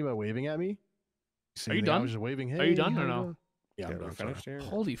mocking me by waving at me? Are you I done? was just waving. Hey, Are you done how or you no? doing? Yeah, I'm done. finished Sorry. here.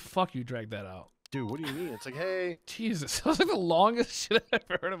 Holy fuck, you dragged that out. Dude, what do you mean? It's like, hey, Jesus, that was like the longest shit I've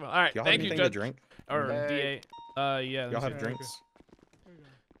ever heard of. All right, Y'all have thank you, anything to Judge. drink? Or Hey. DA. Yeah. Y'all have drinks?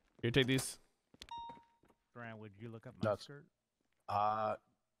 Here, take these. Grant, would you look up my Nuts. skirt?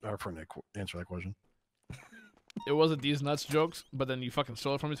 Or for Nick, answer that question. It wasn't these nuts jokes, but then you fucking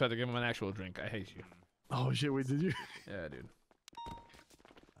stole it from me, so I had to give him an actual drink. I hate you. Oh shit! Wait, did you? Yeah, dude.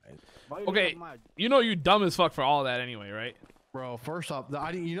 Why you Okay, look at my- you know you dumb as fuck for all that anyway, right? Bro, first off,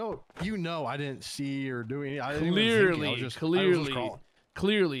 I didn't. You know, I didn't see or do any. I didn't even think it. I was Clearly, just clearly,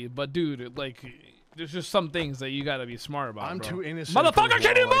 clearly. But dude, like, there's just some things that you gotta be smart about. I'm bro. too innocent. Motherfucker,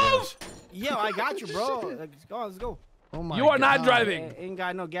 can you move? Yo, I got you, bro. Let's go. Let's go. Oh my You are not God. driving. Ain't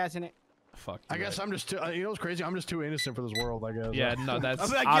got no gas in it. Fuck. I guess I'm just too. You know what's crazy? I'm just too innocent for this world. I guess. Yeah, no, that's I'm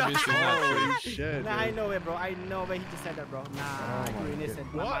like, obviously not true. Holy shit. Nah, I dude. know it, bro. I know, but he just said that, bro. Nah, Oh my you innocent.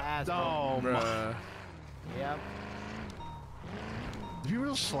 God. Not my What? ass, bro. Oh my. Bruh. Yep. If you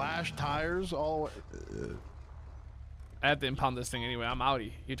will slash tires all. I have to impound this thing anyway. I'm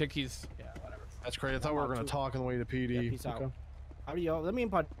outie. You take keys. Yeah, whatever. That's great. I thought we were gonna talk on the way to PD. Yeah, peace out. Okay. How do you? Let me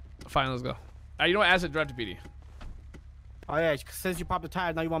input. Fine, let's go. You know what? Asset drive to PD. Oh yeah, since you popped the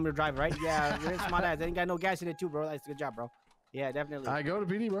tires, now you want me to drive, right? Yeah, you're smart ass. I ain't got no gas in it too, bro. That's a good job, bro. Yeah, definitely. I go to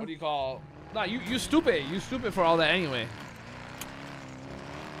PD, bro. What do you call? Nah, you stupid. You stupid for all that anyway.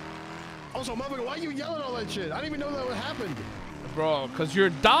 Also, motherfucker, why you yelling all that shit? I didn't even know that would happen. Bro, cause you're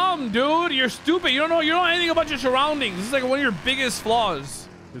dumb, dude. You're stupid. You don't know anything about your surroundings. This is like one of your biggest flaws.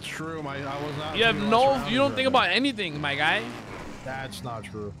 It's true. I was not. You have thinking about no. surroundings You don't right think now. about anything, my guy. That's not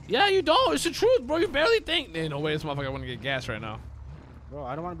true. Yeah, you don't. It's the truth, bro. You barely think. Ain't no way this motherfucker want to get gas right now. Bro,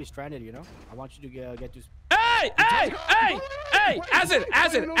 I don't want to be stranded, you know? I want you to get to... Hey! Hey, hey, hey, hey! Acid,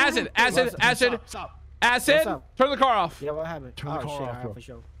 acid, acid, acid, acid, acid! Turn the car off. Yeah, what happened? Turn the car off, bro. For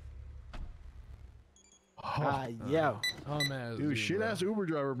sure. Yo. Oh man, dude, shit ass Uber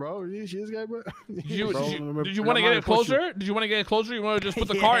driver, bro. You see this guy, bro? Did you want to get it closer? Did you want to get it closer? You want to just put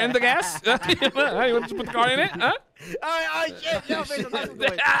the car in the gas? You want to just put the car in it? Huh? Oh shit! Yo,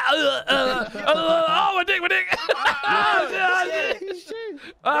 oh my dick, my dick!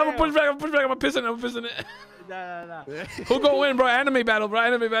 I'm gonna push back. I'm gonna piss in it. I'm pissing it. Nah. Who gonna win, bro? Anime battle, bro.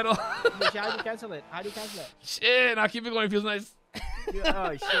 Anime battle. How do you cancel it? Shit, I'll keep it going. It feels nice.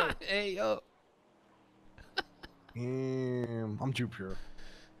 Oh shit. Hey yo. I'm too pure.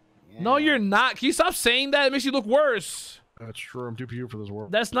 Yeah. No, you're not. Can you stop saying that? It makes you look worse. That's true. I'm too pure for this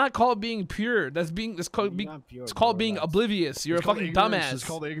world. That's not called being pure. It's called being oblivious. You're a fucking dumbass. It's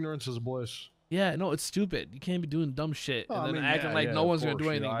called ignorance is bliss. Yeah, no, it's stupid. You can't be doing dumb shit and then acting like no one's gonna do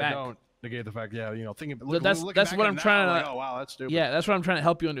anything back. I don't negate the fact, thinking. That's what I'm trying to. Like, oh wow, that's stupid. Yeah, that's what I'm trying to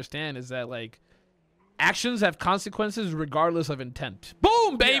help you understand is that like actions have consequences regardless of intent.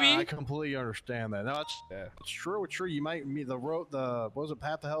 Boom, baby. Yeah, I completely understand that. No, it's true. It's true. You might meet the road. What was it?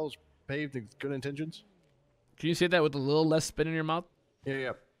 Path to hell is paved with good intentions. Can you say that with a little less spit in your mouth?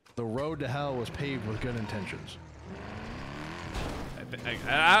 Yeah. The road to hell was paved with good intentions.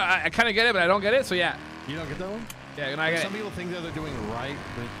 I kind of get it, but I don't get it. So yeah. You don't get that one? Yeah, and I get Some people think that they're doing right,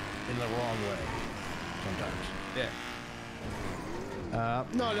 but in the wrong way. Sometimes. Yeah.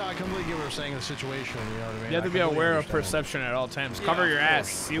 No, I completely get what you're saying in the situation. You know what I mean? You have to be aware of perception at all times. Cover your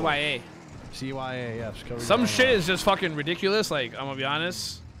ass. CYA. CYA, yes. Some shit is just fucking ridiculous. Like, I'm gonna be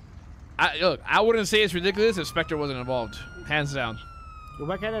honest. Look, I wouldn't say it's ridiculous if Spectre wasn't involved. Hands down. Go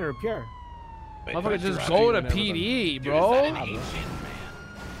back at it or pure? Motherfucker, just go to PD, bro.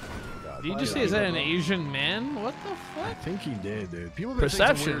 Did you just say, is that an Asian man? What the fuck? I think he did, dude. People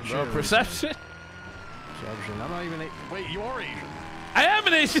perception, bro. Perception. I'm not even. Wait, you are Asian. I am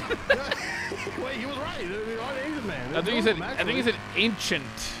an Asian. Wait, he was right. You're an Asian man. I think he said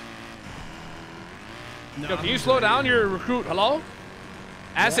ancient. No, yo, can you slow down? You're a recruit. Hello?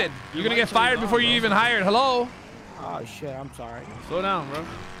 Acid. Yeah, you're gonna get fired before you even hired. Hello? Oh shit, I'm sorry. Slow down, bro.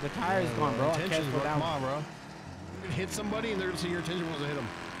 The tire's gone, bro. Come on, bro. You can hit somebody and they're gonna see your intention was to hit them.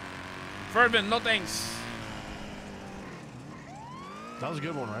 Fervent, no thanks. That was a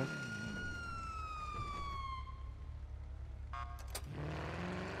good one, right?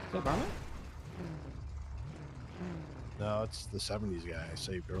 Is that Barnett? No, it's the 70s guy I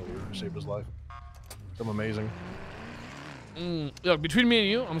saved earlier. Saved his life. I'm amazing. Look, between me and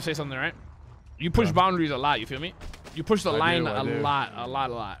you, I'm gonna say something, right? You push boundaries a lot, you feel me? You push the line a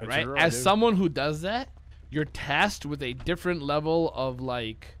lot, right? As someone who does that, you're tasked with a different level of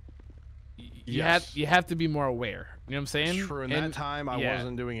like you have to be more aware. You know what I'm saying? It's true. In that time, I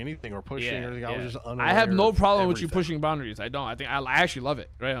wasn't doing anything or pushing or anything. I was just unaware. I have no problem with you pushing boundaries. I don't. I think I actually love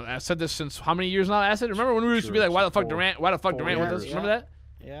it. Right? I said this since how many years now? Acid. Remember when we used to be like, why the fuck Durant? Why the fuck Durant with us? Remember that?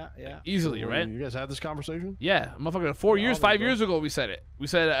 Yeah. Easily, right? You guys had this conversation? Yeah, motherfucker. 5 years ago, we said it. We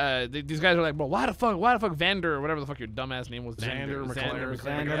said these guys are like, bro, why the fuck Vander or whatever the fuck your dumbass name was. Xander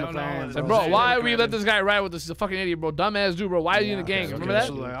McLaren. Like, bro, why we let this guy ride with us? He's a fucking idiot, bro. Dumbass dude, bro. Why are you in the gang? Remember that?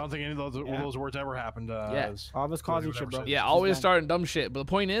 I don't think any of those words ever happened. Always causing shit, bro. Yeah, always starting dumb shit. But the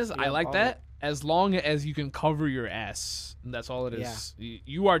point is, I like that as long as you can cover your ass. And that's all it is.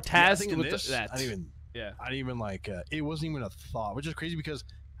 You are tasked with that. I didn't even like. It wasn't even a thought, which is crazy because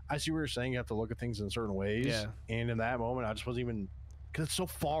I see what you're saying. You have to look at things in certain ways. Yeah. And in that moment, I just wasn't even, because it's so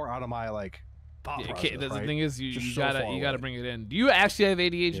far out of my like thought process. The thing is, you gotta bring it in. Do you actually have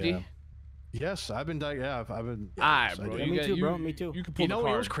ADHD? Yeah. Yes, I've been. I've been. Alright, bro. Me too, bro. Me too. You can pull the card.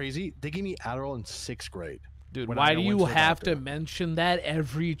 What was crazy? They gave me Adderall in 6th grade. Dude, why do you have to mention that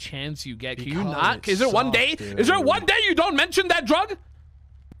every chance you get? Can you not? Is there one day? Is there one day you don't mention that drug?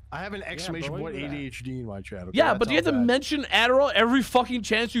 I have an exclamation point ADHD in my chat. Okay? Yeah, but do you have to mention Adderall every fucking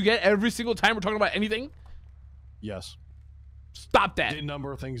chance you get, every single time we're talking about anything? Yes. Stop that. Did a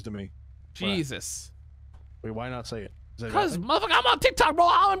number of things to me. Jesus. Wait, why not say it? Because, motherfucker, I'm on TikTok, bro.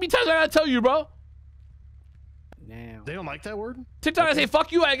 How many times I gotta tell you, bro? Damn. They don't like that word? TikTok, I say,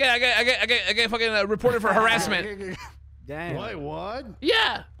 fuck you, I get fucking reported for harassment. Damn. What?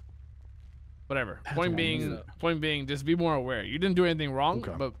 Yeah. Whatever. Point being, just be more aware. You didn't do anything wrong,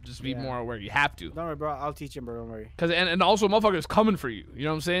 but just be more aware. You have to. Don't worry, bro. I'll teach him, bro. Don't worry. Cause and also, motherfuckers coming for you. You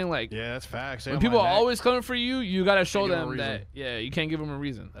know what I'm saying? Like, yeah, that's facts. When people are always coming for you, you gotta show them that. Yeah, you can't give them a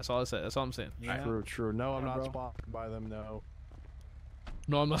reason. That's all I said. That's all I'm saying. Yeah. True. No, I'm not sponsored by them. No.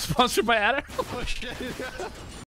 No, I'm not sponsored by Adder. Oh shit.